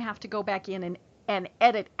don't want to have to go back in and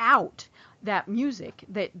edit out that music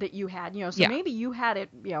that you had, so Yeah. maybe you had it,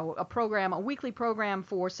 a weekly program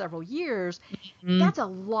for several years. Mhm. That's a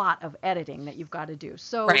lot of editing that you've got to do.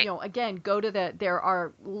 So, Right. Again, go to there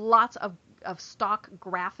are lots of stock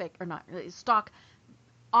graphic, or not, stock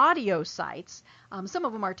audio sites. Some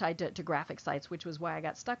of them are tied to graphic sites, which was why I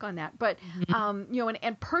got stuck on that. But,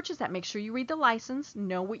 and purchase that. Make sure you read the license,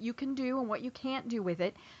 know what you can do and what you can't do with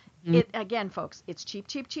it. Again, folks, it's cheap,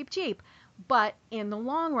 cheap, cheap, cheap. But in the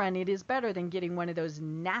long run, it is better than getting one of those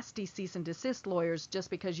nasty cease and desist lawyers just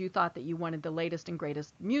because you thought that you wanted the latest and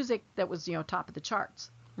greatest music that was, top of the charts.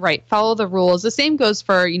 Right. Follow the rules. The same goes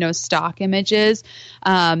for, stock images.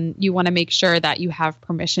 You want to make sure that you have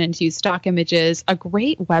permission to use stock images. A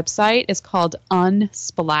great website is called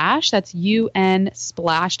Unsplash. That's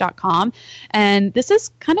unsplash.com. And this is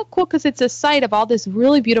kind of cool because it's a site of all this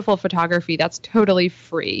really beautiful photography that's totally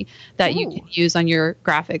free that you can use on your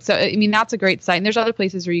graphics. So, that's a great site. And there's other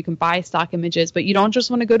places where you can buy stock images, but you don't just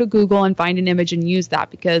want to go to Google and find an image and use that,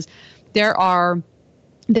 because there are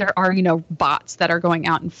bots that are going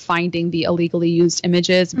out and finding the illegally used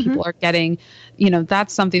images. And people are getting,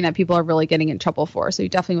 that's something that people are really getting in trouble for. So you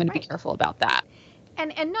definitely want to be careful about that.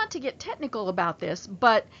 And not to get technical about this,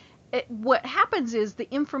 but what happens is the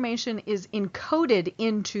information is encoded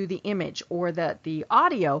into the image or the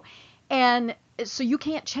audio, and so you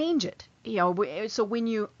can't change it. So when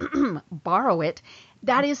you borrow it,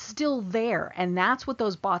 that is still there, and that's what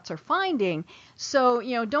those bots are finding. So,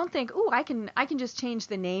 don't think, I can just change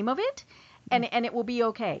the name of it and it will be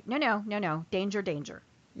okay. No. Danger.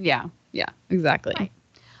 Yeah, exactly. Right.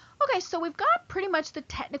 Okay, so we've got pretty much the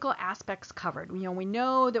technical aspects covered. We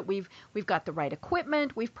know that we've got the right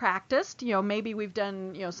equipment, we've practiced, maybe we've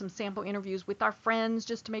done, some sample interviews with our friends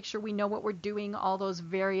just to make sure we know what we're doing, all those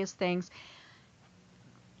various things.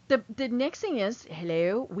 The next thing is,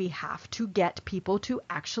 we have to get people to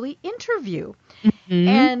actually interview.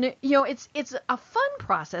 And, it's a fun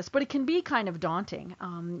process, but it can be kind of daunting.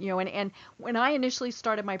 And when I initially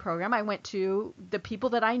started my program, I went to the people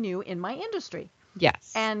that I knew in my industry.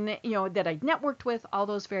 Yes. And, that I networked with, all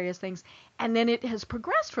those various things. And then it has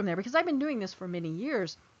progressed from there because I've been doing this for many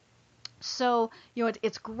years. So,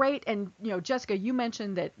 it's great. And, Jessica, you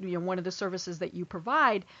mentioned that, one of the services that you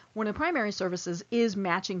provide, one of the primary services is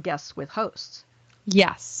matching guests with hosts.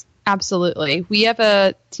 Yes. Absolutely. We have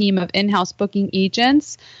a team of in-house booking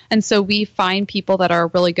agents, and so we find people that are a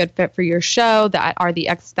really good fit for your show, that are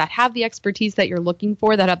that have the expertise that you're looking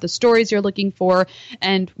for, that have the stories you're looking for,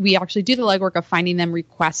 and we actually do the legwork of finding them,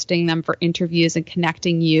 requesting them for interviews, and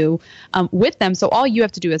connecting you with them. So all you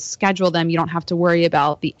have to do is schedule them. You don't have to worry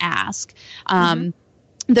about the ask.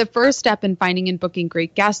 The first step in finding and booking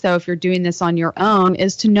great guests, though, if you're doing this on your own,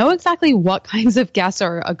 is to know exactly what kinds of guests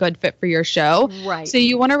are a good fit for your show. Right. So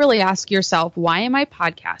you want to really ask yourself, why am I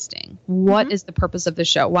podcasting? What is the purpose of the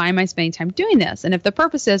show? Why am I spending time doing this? And if the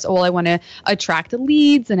purpose is, I want to attract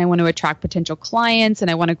leads and I want to attract potential clients and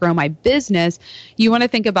I want to grow my business, you want to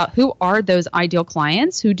think about who are those ideal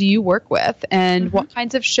clients? Who do you work with? And what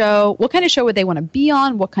kind of show would they want to be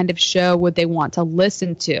on? What kind of show would they want to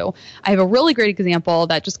listen to? I have a really great example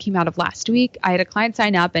that just came out of last week. I had a client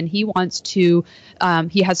sign up and he wants to,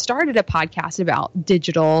 he has started a podcast about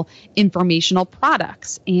digital informational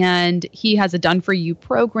products. And he has a done for you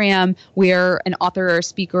program where an author or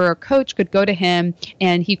speaker or coach could go to him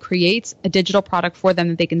and he creates a digital product for them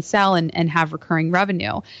that they can sell and have recurring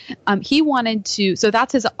revenue. He wanted to, so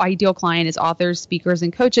that's his ideal client, is authors, speakers,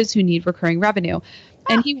 and coaches who need recurring revenue.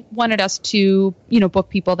 And he wanted us to, book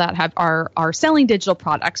people that are selling digital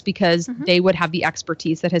products because they would have the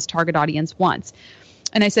expertise that his target audience wants.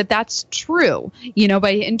 And I said, that's true.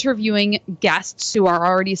 By interviewing guests who are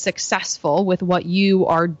already successful with what you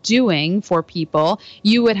are doing for people,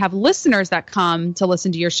 you would have listeners that come to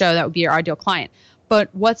listen to your show. That would be your ideal client.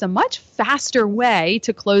 But what's a much faster way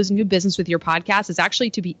to close new business with your podcast is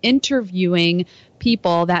actually to be interviewing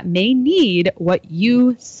people that may need what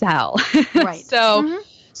you sell. Right.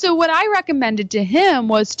 So what I recommended to him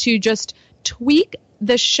was to just tweak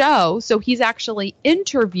the show so he's actually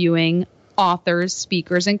interviewing authors,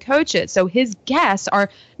 speakers, and coaches. So his guests are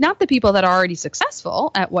not the people that are already successful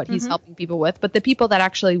at what he's helping people with, but the people that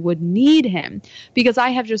actually would need him. Because I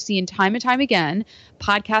have just seen time and time again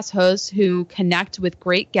podcast hosts who connect with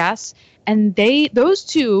great guests, and those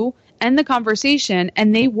two end the conversation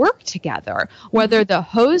and they work together, whether the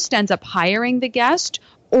host ends up hiring the guest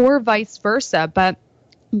or vice versa. But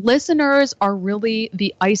listeners are really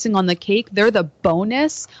the icing on the cake. They're the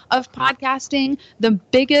bonus of podcasting. The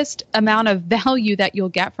biggest amount of value that you'll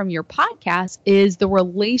get from your podcast is the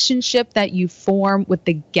relationship that you form with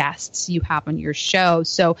the guests you have on your show.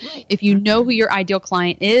 So if you know who your ideal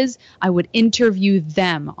client is, I would interview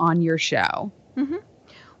them on your show.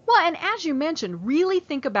 Well, and as you mentioned, really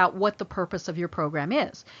think about what the purpose of your program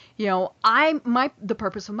is. The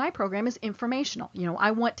purpose of my program is informational.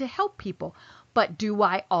 I want to help people. But do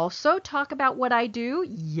I also talk about what I do?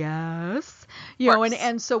 Yes.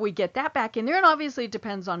 And so we get that back in there. And obviously it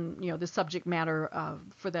depends on, the subject matter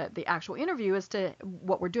for the actual interview as to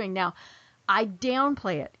what we're doing. Now, I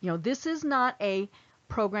downplay it. This is not a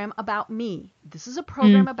program about me. This is a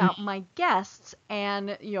program about my guests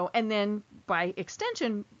and, and then by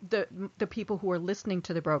extension, the people who are listening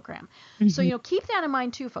to the program. So, keep that in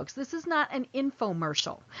mind too, folks. This is not an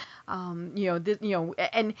infomercial. And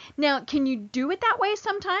now can you do it that way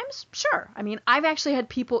sometimes? Sure. I mean, I've actually had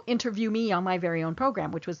people interview me on my very own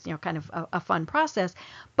program, which was, kind of a fun process,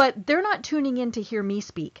 but they're not tuning in to hear me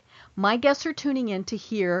speak. My guests are tuning in to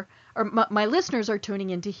hear, or my listeners are tuning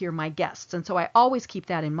in to hear my guests. And so I always keep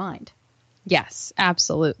that in mind. Yes,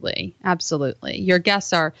 absolutely. Absolutely. Your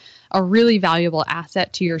guests are a really valuable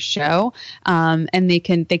asset to your show. And they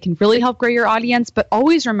can really help grow your audience, but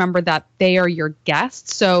always remember that they are your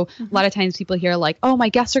guests. So a lot of times people hear like, oh, my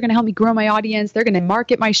guests are going to help me grow my audience. They're going to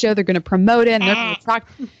market my show. They're going to promote it. And they're going to talk.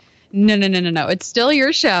 No. It's still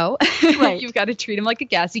your show. Right. You've got to treat them like a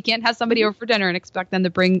guest. You can't have somebody over for dinner and expect them to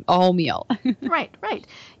bring a whole meal. Right.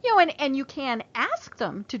 And you can ask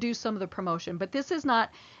them to do some of the promotion, but this is not,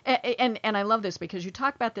 and I love this because you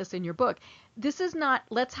talk about this in your book. This is not,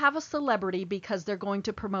 let's have a celebrity because they're going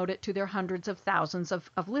to promote it to their hundreds of thousands of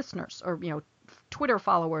listeners or, Twitter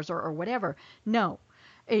followers or whatever. No.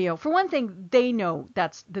 For one thing, they know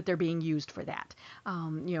that they're being used for that,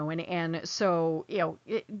 and so,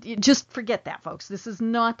 just forget that, folks. This is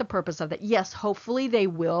not the purpose of that. Yes, hopefully they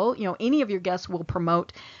will, any of your guests will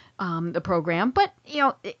promote the program, but,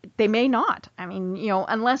 they may not. I mean,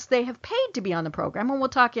 unless they have paid to be on the program, and we'll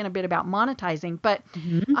talk in a bit about monetizing, but,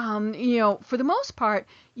 for the most part,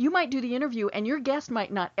 you might do the interview and your guest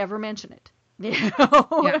might not ever mention it. Which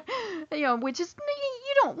is,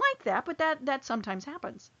 you don't like that, but that sometimes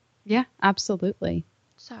happens. Yeah, absolutely.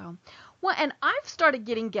 So, well, and I've started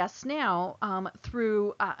getting guests now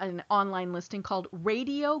through an online listing called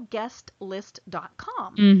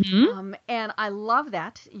radioguestlist.com. And I love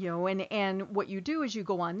that, and what you do is you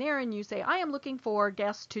go on there and you say, I am looking for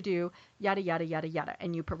guests to do yada, yada, yada, yada.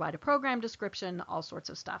 And you provide a program description, all sorts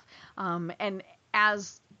of stuff. And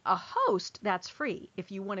as a host, that's free.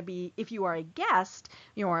 If you are a guest,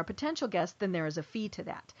 or a potential guest, then there is a fee to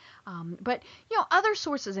that. But, other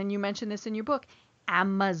sources, and you mentioned this in your book,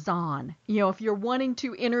 Amazon. If you're wanting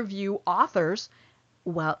to interview authors,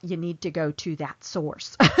 well, you need to go to that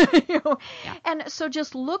source. And so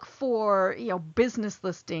just look for, business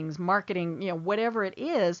listings, marketing, whatever it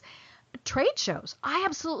is. Trade shows. I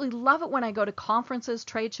absolutely love it when I go to conferences,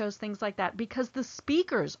 trade shows, things like that, because the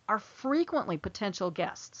speakers are frequently potential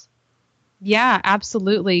guests. Yeah,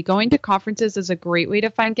 absolutely. Going to conferences is a great way to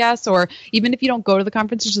find guests, or even if you don't go to the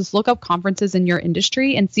conferences, just look up conferences in your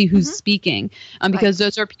industry and see who's speaking, because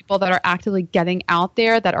those are people that are actively getting out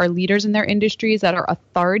there, that are leaders in their industries, that are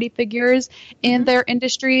authority figures in their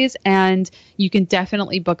industries, and you can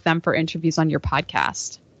definitely book them for interviews on your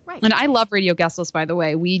podcast. Right. And I love Radio Guest List, by the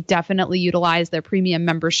way. We definitely utilize their premium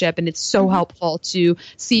membership, and it's so helpful to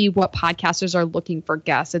see what podcasters are looking for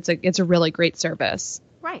guests. It's a really great service.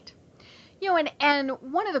 Right. And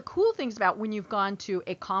one of the cool things about when you've gone to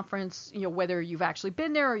a conference, whether you've actually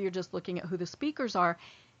been there or you're just looking at who the speakers are,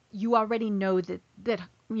 you already know that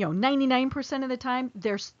 99% of the time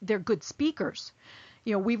they're good speakers.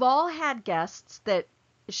 We've all had guests that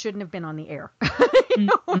shouldn't have been on the air.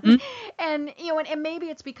 And maybe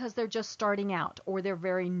it's because they're just starting out or they're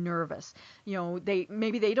very nervous.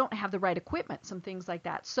 Maybe they don't have the right equipment, some things like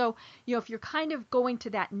that. So, if you're kind of going to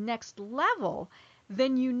that next level,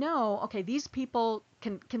 then you know, okay, these people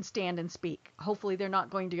can stand and speak. Hopefully they're not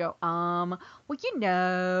going to go, well,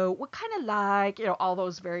 what kind of like, all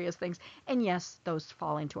those various things. And yes, those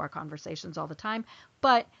fall into our conversations all the time.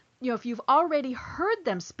 But, if you've already heard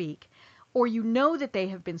them speak, or that they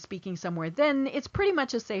have been speaking somewhere, then it's pretty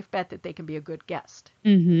much a safe bet that they can be a good guest.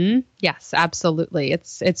 Mm-hmm. Yes, absolutely.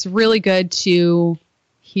 It's really good to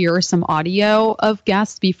hear some audio of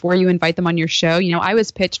guests before you invite them on your show. I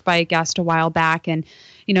was pitched by a guest a while back, and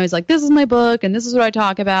he's like, this is my book and this is what I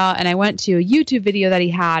talk about. And I went to a YouTube video that he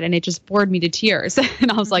had, and it just bored me to tears. And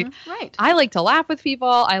I was like, right. I like to laugh with people.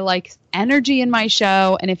 I like energy in my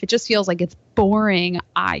show. And if it just feels like it's boring,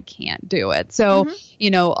 I can't do it. So,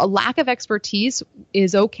 a lack of expertise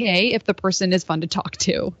is okay if the person is fun to talk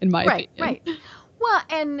to, in my opinion. Right. Well,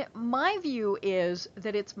 and my view is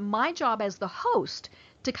that it's my job as the host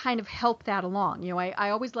to kind of help that along.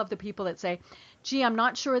 I always love the people that say, gee, I'm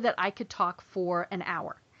not sure that I could talk for an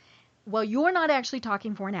hour. Well, you're not actually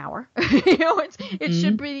talking for an hour. It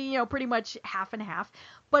should be, pretty much half and half.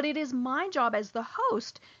 But it is my job as the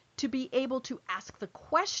host to be able to ask the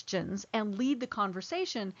questions and lead the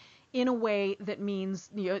conversation in a way that means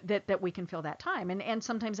that we can fill that time. And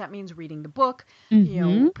sometimes that means reading the book,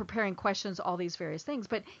 preparing questions, all these various things.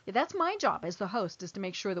 But that's my job as the host, is to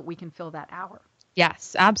make sure that we can fill that hour.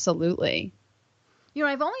 Yes, absolutely.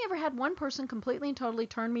 I've only ever had one person completely and totally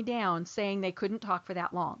turn me down saying they couldn't talk for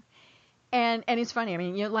that long. And it's funny. I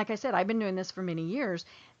mean, like I said, I've been doing this for many years.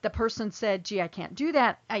 The person said, gee, I can't do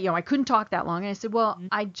that. I couldn't talk that long. And I said, well,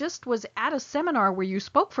 I just was at a seminar where you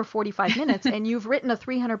spoke for 45 minutes and you've written a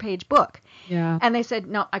 300-page book. Yeah. And they said,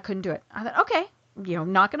 no, I couldn't do it. I thought, okay,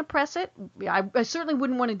 not going to press it. I certainly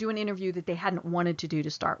wouldn't want to do an interview that they hadn't wanted to do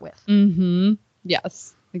to start with. Mm-hmm.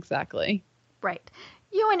 Yes, exactly. Right.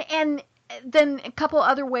 And then a couple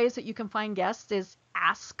other ways that you can find guests is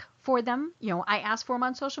ask for them. I ask for them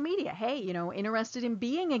on social media. Hey, interested in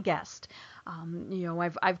being a guest.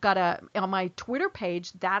 I've got on my Twitter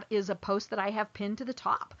page, that is a post that I have pinned to the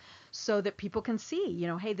top so that people can see,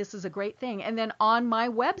 hey, this is a great thing. And then on my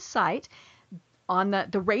website, on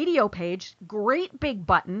the radio page, great big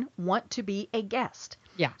button, want to be a guest.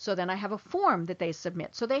 Yeah. So then I have a form that they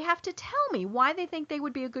submit. So they have to tell me why they think they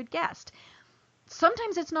would be a good guest.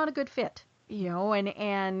 Sometimes it's not a good fit,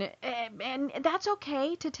 and that's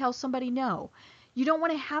okay to tell somebody no. You don't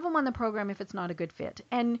want to have them on the program if it's not a good fit.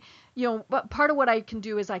 And, but part of what I can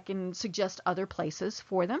do is I can suggest other places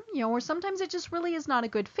for them, or sometimes it just really is not a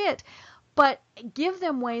good fit, but give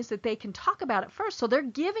them ways that they can talk about it first. So they're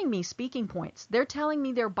giving me speaking points. They're telling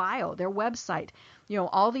me their bio, their website,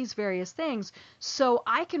 all these various things. So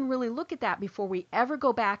I can really look at that before we ever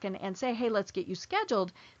go back and say, hey, let's get you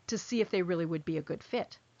scheduled to see if they really would be a good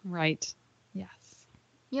fit. Right. Yes.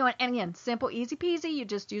 And again, simple, easy peasy. You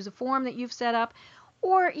just use a form that you've set up.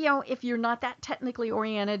 Or, if you're not that technically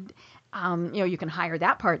oriented, you can hire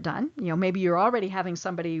that part done. Maybe you're already having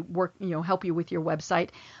somebody work, help you with your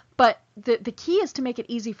website. But the key is to make it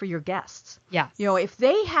easy for your guests. Yes. If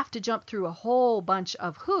they have to jump through a whole bunch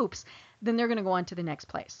of hoops, then they're going to go on to the next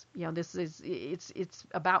place. It's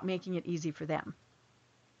about making it easy for them.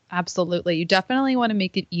 Absolutely. You definitely want to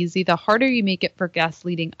make it easy. The harder you make it for guests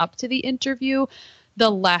leading up to the interview, the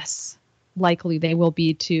less likely they will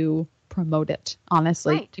be to promote it.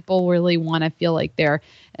 Honestly, right. People really want to feel like they're,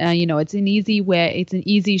 it's an easy way. It's an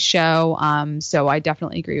easy show. So I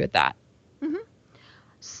definitely agree with that. Mm-hmm.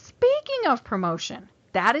 Speaking of promotion,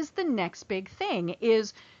 that is the next big thing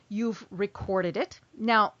is you've recorded it.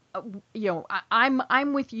 Now,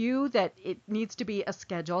 I'm with you that it needs to be a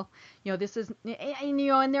schedule. This is,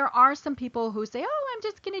 and there are some people who say, oh, I'm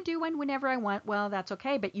just going to do one whenever I want. Well, that's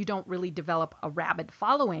okay, but you don't really develop a rabid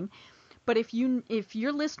following. But if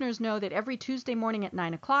your listeners know that every Tuesday morning at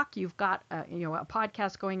 9:00 you've got a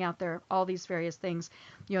podcast going out there, all these various things,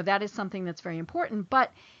 that is something that's very important.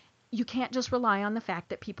 But you can't just rely on the fact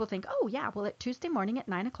that people think, oh yeah, well at Tuesday morning at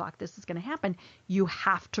 9:00 this is going to happen. You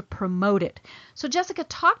have to promote it. So Jessica,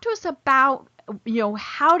 talk to us about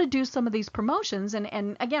how to do some of these promotions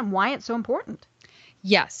and again why it's so important.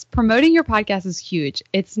 Yes, promoting your podcast is huge.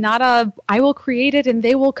 It's not I will create it and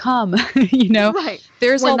they will come, Right.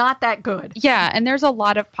 We're not that good. Yeah, and there's a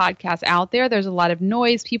lot of podcasts out there. There's a lot of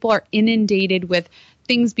noise. People are inundated with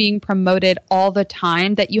things being promoted all the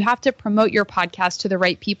time that you have to promote your podcast to the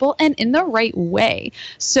right people and in the right way.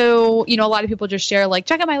 So, a lot of people just share like,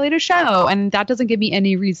 check out my latest show, and that doesn't give me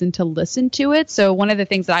any reason to listen to it. So one of the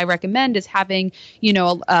things that I recommend is having,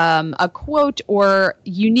 a quote or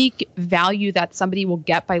unique value that somebody will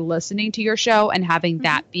get by listening to your show and having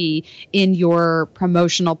that be in your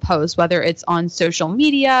promotional post, whether it's on social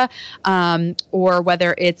media, or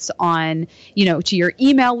whether it's on, to your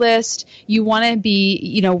email list. You want to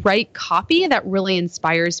be, write copy that really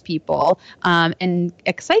inspires people, and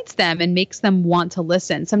excites them and makes them want to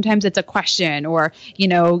listen. Sometimes it's a question, or,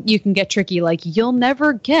 you can get tricky. Like, you'll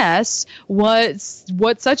never guess what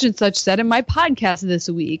such and such said in my podcast this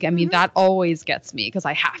week. I mean, that always gets me because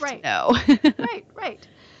I have to know. Right.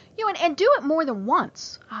 And do it more than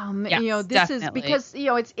once. Yes, this definitely. is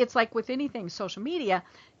because, it's like with anything social media,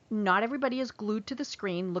 not everybody is glued to the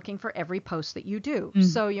screen looking for every post that you do.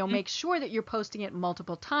 So, make sure that you're posting it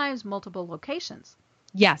multiple times, multiple locations.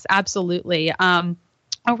 Yes, absolutely.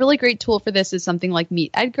 A really great tool for this is something like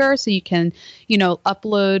Meet Edgar. So you can,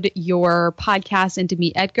 upload your podcast into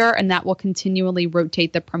Meet Edgar, and that will continually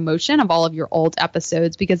rotate the promotion of all of your old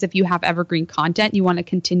episodes. Because if you have evergreen content, you want to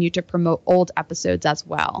continue to promote old episodes as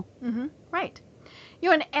well. Right.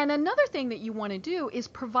 And another thing that you want to do is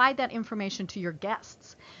provide that information to your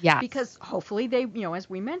guests. Yes. Because hopefully they, as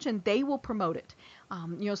we mentioned, they will promote it.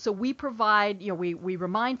 So we provide, we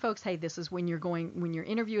remind folks, hey, this is when your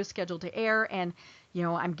interview is scheduled to air, and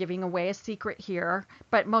I'm giving away a secret here,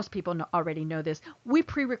 but most people already know this. We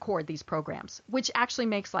pre-record these programs, which actually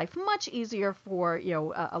makes life much easier for,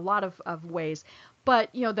 a lot of ways. But,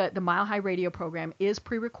 the Mile High Radio program is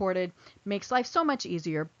pre-recorded, makes life so much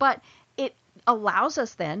easier, but it allows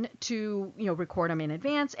us then to, record them in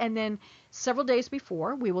advance. And then several days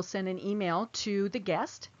before, we will send an email to the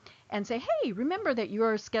guest and say, hey, remember that you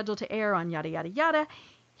are scheduled to air on yada, yada, yada.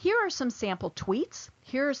 Here are some sample tweets.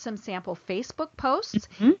 Here are some sample Facebook posts.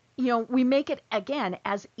 We make it, again,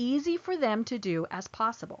 as easy for them to do as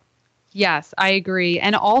possible. Yes, I agree.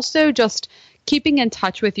 And also just keeping in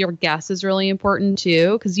touch with your guests is really important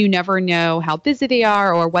too, because you never know how busy they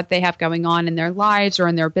are or what they have going on in their lives or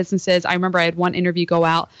in their businesses. I remember I had one interview go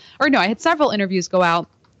out, I had several interviews go out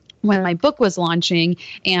when my book was launching,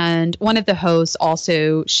 and one of the hosts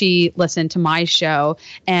also, she listened to my show,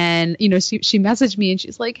 and, she messaged me and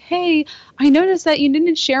she's like, hey, I noticed that you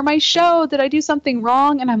didn't share my show. Did I do something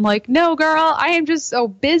wrong? And I'm like, no, girl, I am just so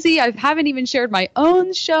busy. I haven't even shared my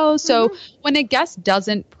own show. So when a guest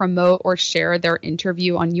doesn't promote or share their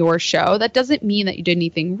interview on your show, that doesn't mean that you did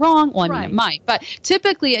anything wrong. Well, I mean, it might, but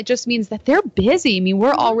typically it just means that they're busy. I mean,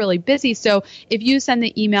 we're all really busy. So if you send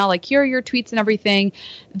the email, like, here are your tweets and everything,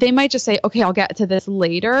 they might just say, okay, I'll get to this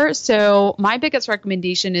later. So my biggest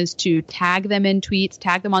recommendation is to tag them in tweets,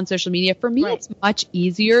 tag them on social media. For me, it's much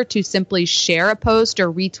easier to simply share a post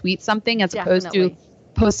or retweet something as opposed to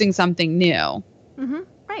posting something new.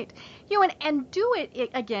 Right. And do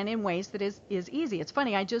it again in ways that is easy. It's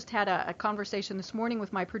funny. I just had a conversation this morning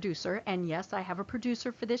with my producer, and yes, I have a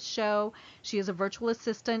producer for this show. She is a virtual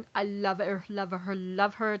assistant. I love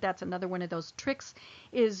her. That's another one of those tricks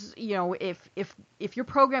is, if your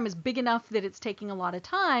program is big enough that it's taking a lot of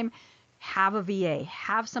time, have a VA,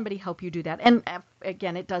 have somebody help you do that. And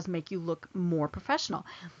again, it does make you look more professional.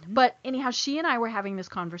 But anyhow, she and I were having this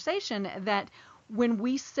conversation that when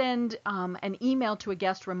we send an email to a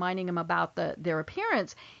guest reminding them about their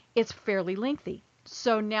appearance, it's fairly lengthy.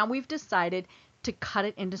 So now we've decided to cut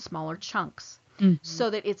it into smaller chunks so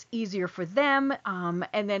that it's easier for them.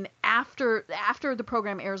 And then after the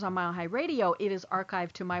program airs on Mile High Radio, it is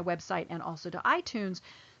archived to my website and also to iTunes.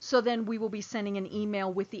 So then we will be sending an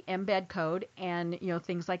email with the embed code and,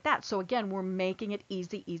 things like that. So again, we're making it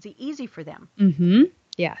easy for them.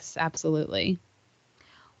 Yes, absolutely.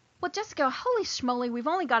 Well, Jessica, holy schmoly, we've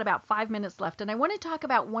only got about 5 minutes left, and I want to talk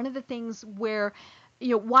about one of the things where,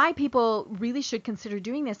 why people really should consider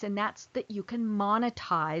doing this, and that's that you can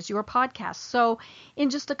monetize your podcast. So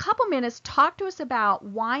in just a couple minutes, talk to us about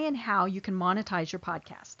why and how you can monetize your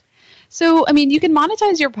podcast. So, you can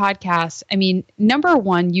monetize your podcast. Number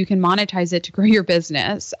one, you can monetize it to grow your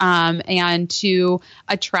business and to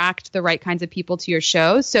attract the right kinds of people to your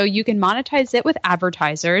show. So you can monetize it with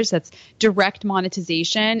advertisers. That's direct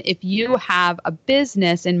monetization. If you have a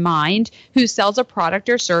business in mind who sells a product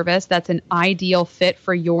or service that's an ideal fit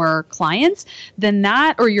for your clients, then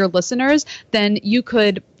that, or your listeners, then you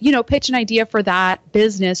could, pitch an idea for that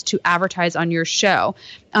business to advertise on your show.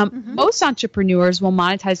 Most entrepreneurs will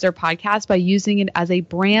monetize their podcast by using it as a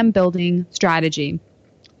brand building strategy.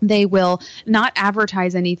 They will not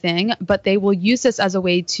advertise anything, but they will use this as a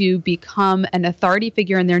way to become an authority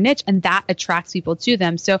figure in their niche, and that attracts people to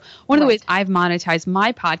them. So one of the ways I've monetized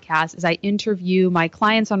my podcast is I interview my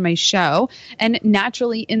clients on my show, and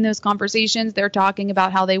naturally in those conversations, they're talking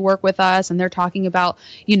about how they work with us, and they're talking about,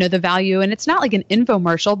 the value. And it's not like an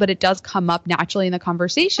infomercial, but it does come up naturally in the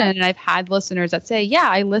conversation. And I've had listeners that say, yeah,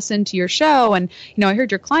 I listened to your show, and, I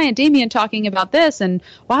heard your client, Damien, talking about this, and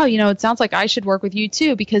wow, it sounds like I should work with you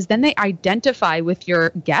too, because then they identify with your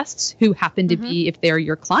guests who happen to be, if they're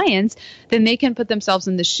your clients, then they can put themselves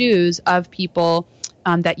in the shoes of people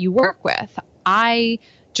that you work with. I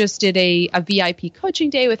just did a VIP coaching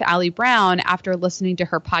day with Allie Brown after listening to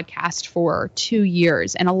her podcast for 2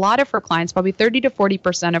 years. And a lot of her clients, probably 30 to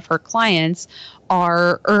 40% of her clients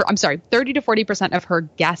 30 to 40% of her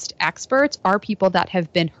guest experts are people that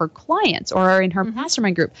have been her clients or are in her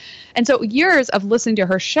mastermind group. And so years of listening to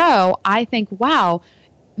her show, I think, wow,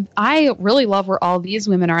 I really love where all these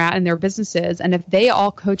women are at in their businesses. And if they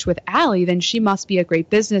all coach with Allie, then she must be a great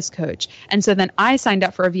business coach. And so then I signed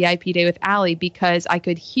up for a VIP day with Allie because I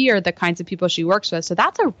could hear the kinds of people she works with. So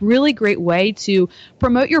that's a really great way to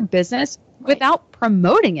promote your business without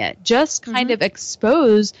promoting it. Just kind of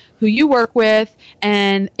expose who you work with.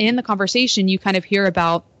 And in the conversation, you kind of hear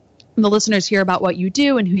about the listeners hear about what you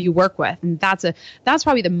do and who you work with. And that's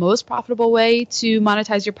probably the most profitable way to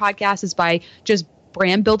monetize your podcast is by just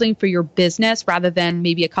brand building for your business rather than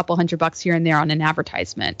maybe a couple $100 here and there on an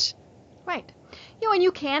advertisement. Right. And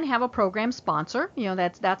you can have a program sponsor,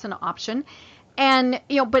 that's an option. And,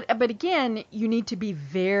 but again, you need to be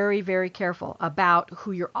very, very careful about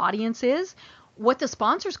who your audience is, what the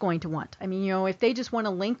sponsor's going to want. I mean, if they just want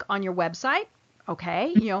a link on your website,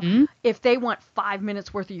 okay. If they want 5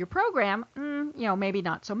 minutes worth of your program, maybe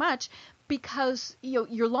not so much. Because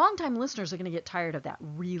your longtime listeners are going to get tired of that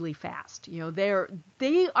really fast.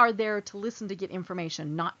 They are there to listen to get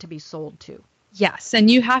information, not to be sold to. Yes. And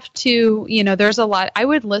you have to, there's a lot. I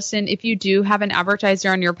would listen if you do have an advertiser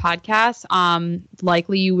on your podcast,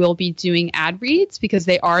 likely you will be doing ad reads because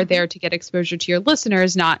they are there to get exposure to your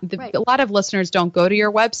listeners. A lot of listeners don't go to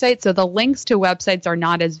your website. So the links to websites are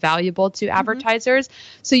not as valuable to advertisers.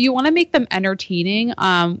 So you want to make them entertaining.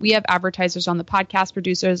 We have advertisers on the podcast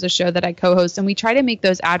producers, a show that I co-host, and we try to make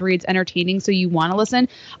those ad reads entertaining. So you want to listen.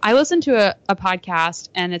 I listen to a podcast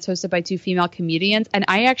and it's hosted by 2 female comedians. And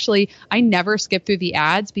I never skip through the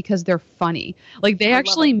ads because they're funny. Like they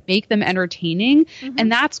actually make them entertaining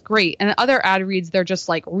and that's great. And other ad reads, they're just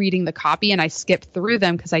like reading the copy and I skip through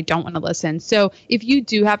them because I don't want to listen. So if you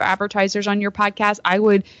do have advertisers on your podcast, I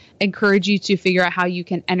would encourage you to figure out how you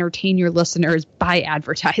can entertain your listeners by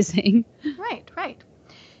advertising. Right.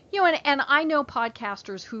 And I know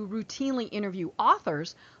podcasters who routinely interview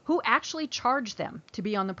authors who actually charge them to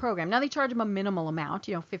be on the program. Now they charge them a minimal amount,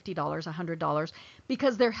 $50, $100,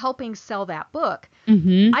 because they're helping sell that book.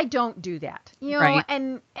 I don't do that, right.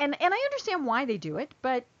 and I understand why they do it,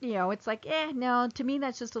 but it's like, no, to me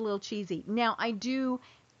that's just a little cheesy. Now I do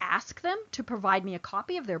ask them to provide me a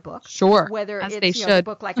copy of their book, sure, whether it's a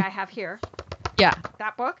book like I have here. Yeah.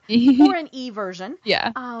 That book or an e-version.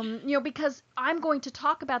 Yeah. Because I'm going to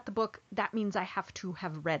talk about the book, that means I have to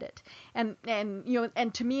have read it. And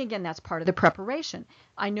to me, again, that's part of the preparation.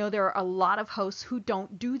 I know there are a lot of hosts who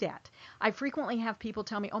don't do that. I frequently have people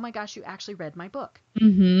tell me, oh my gosh, you actually read my book.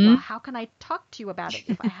 Well, how can I talk to you about it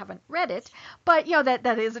if I haven't read it? But,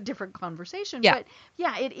 that is a different conversation. Yeah. But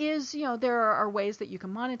yeah, it is, there are ways that you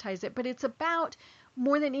can monetize it, but it's about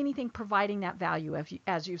more than anything, providing that value,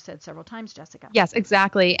 as you've said several times, Jessica. Yes,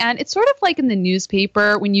 exactly. And it's sort of like in the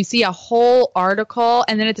newspaper when you see a whole article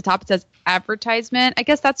and then at the top it says advertisement. I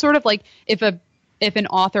guess that's sort of like if an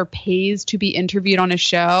author pays to be interviewed on a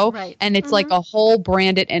show, right. And it's like a whole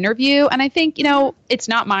branded interview. And I think, it's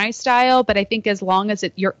not my style, but I think as long as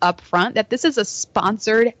you're upfront that this is a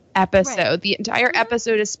sponsored episode, right. The entire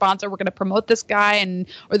episode is sponsored. We're going to promote this guy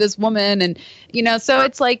or this woman. And, so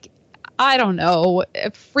it's like, I don't know,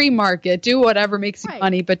 free market, do whatever makes you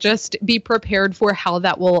money, but just be prepared for how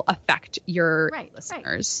that will affect your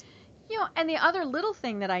listeners. Right. And the other little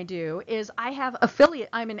thing that I do is I have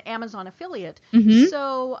I'm an Amazon affiliate.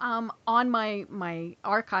 So on my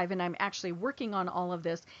archive, and I'm actually working on all of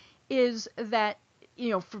this, is that,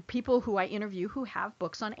 for people who I interview who have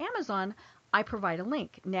books on Amazon, I provide a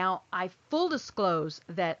link. Now, I full disclose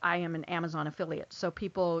that I am an Amazon affiliate. So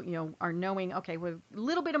people, are knowing, okay, well, a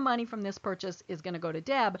little bit of money from this purchase is going to go to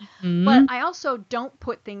Deb. But I also don't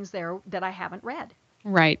put things there that I haven't read.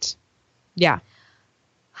 Right. Yeah.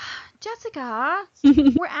 Jessica,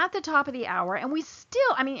 we're at the top of the hour, and we still,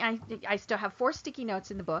 I still have 4 sticky notes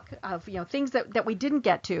in the book of, things that we didn't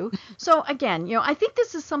get to. So again, I think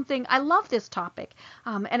this is something, I love this topic.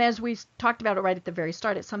 And as we talked about it right at the very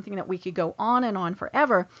start, it's something that we could go on and on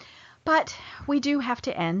forever. But we do have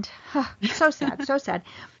to end. So sad, so sad.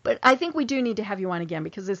 But I think we do need to have you on again,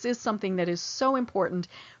 because this is something that is so important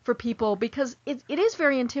for people, because it is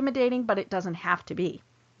very intimidating, but it doesn't have to be.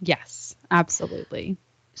 Yes, absolutely.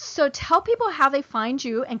 So tell people how they find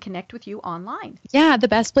you and connect with you online. Yeah, the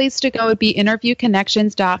best place to go would be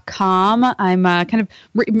interviewconnections.com. I'm I'm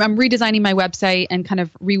redesigning my website and kind of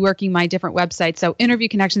reworking my different websites. So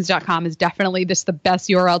interviewconnections.com is definitely just the best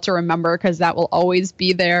URL to remember, because that will always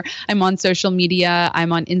be there. I'm on social media.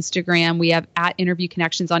 I'm on Instagram. We have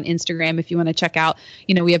 @interviewconnections on Instagram if you want to check out.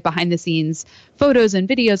 We have behind the scenes photos and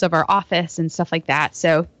videos of our office and stuff like that.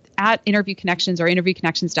 So @interviewconnections or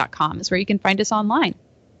interviewconnections.com is where you can find us online.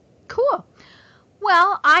 Cool.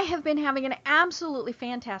 Well, I have been having an absolutely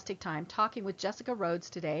fantastic time talking with Jessica Rhodes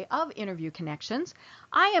today of Interview Connections.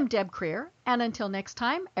 I am Deb Creer, and until next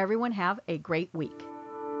time, everyone have a great week.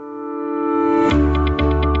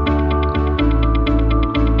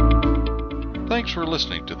 Thanks for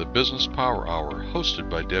listening to the Business Power Hour, hosted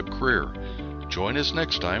by Deb Creer. Join us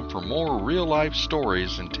next time for more real-life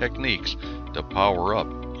stories and techniques to power up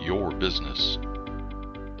your business.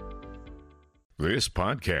 This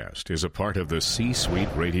podcast is a part of the C-Suite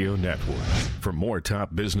Radio Network. For more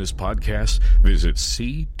top business podcasts, visit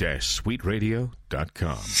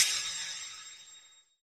c-suiteradio.com.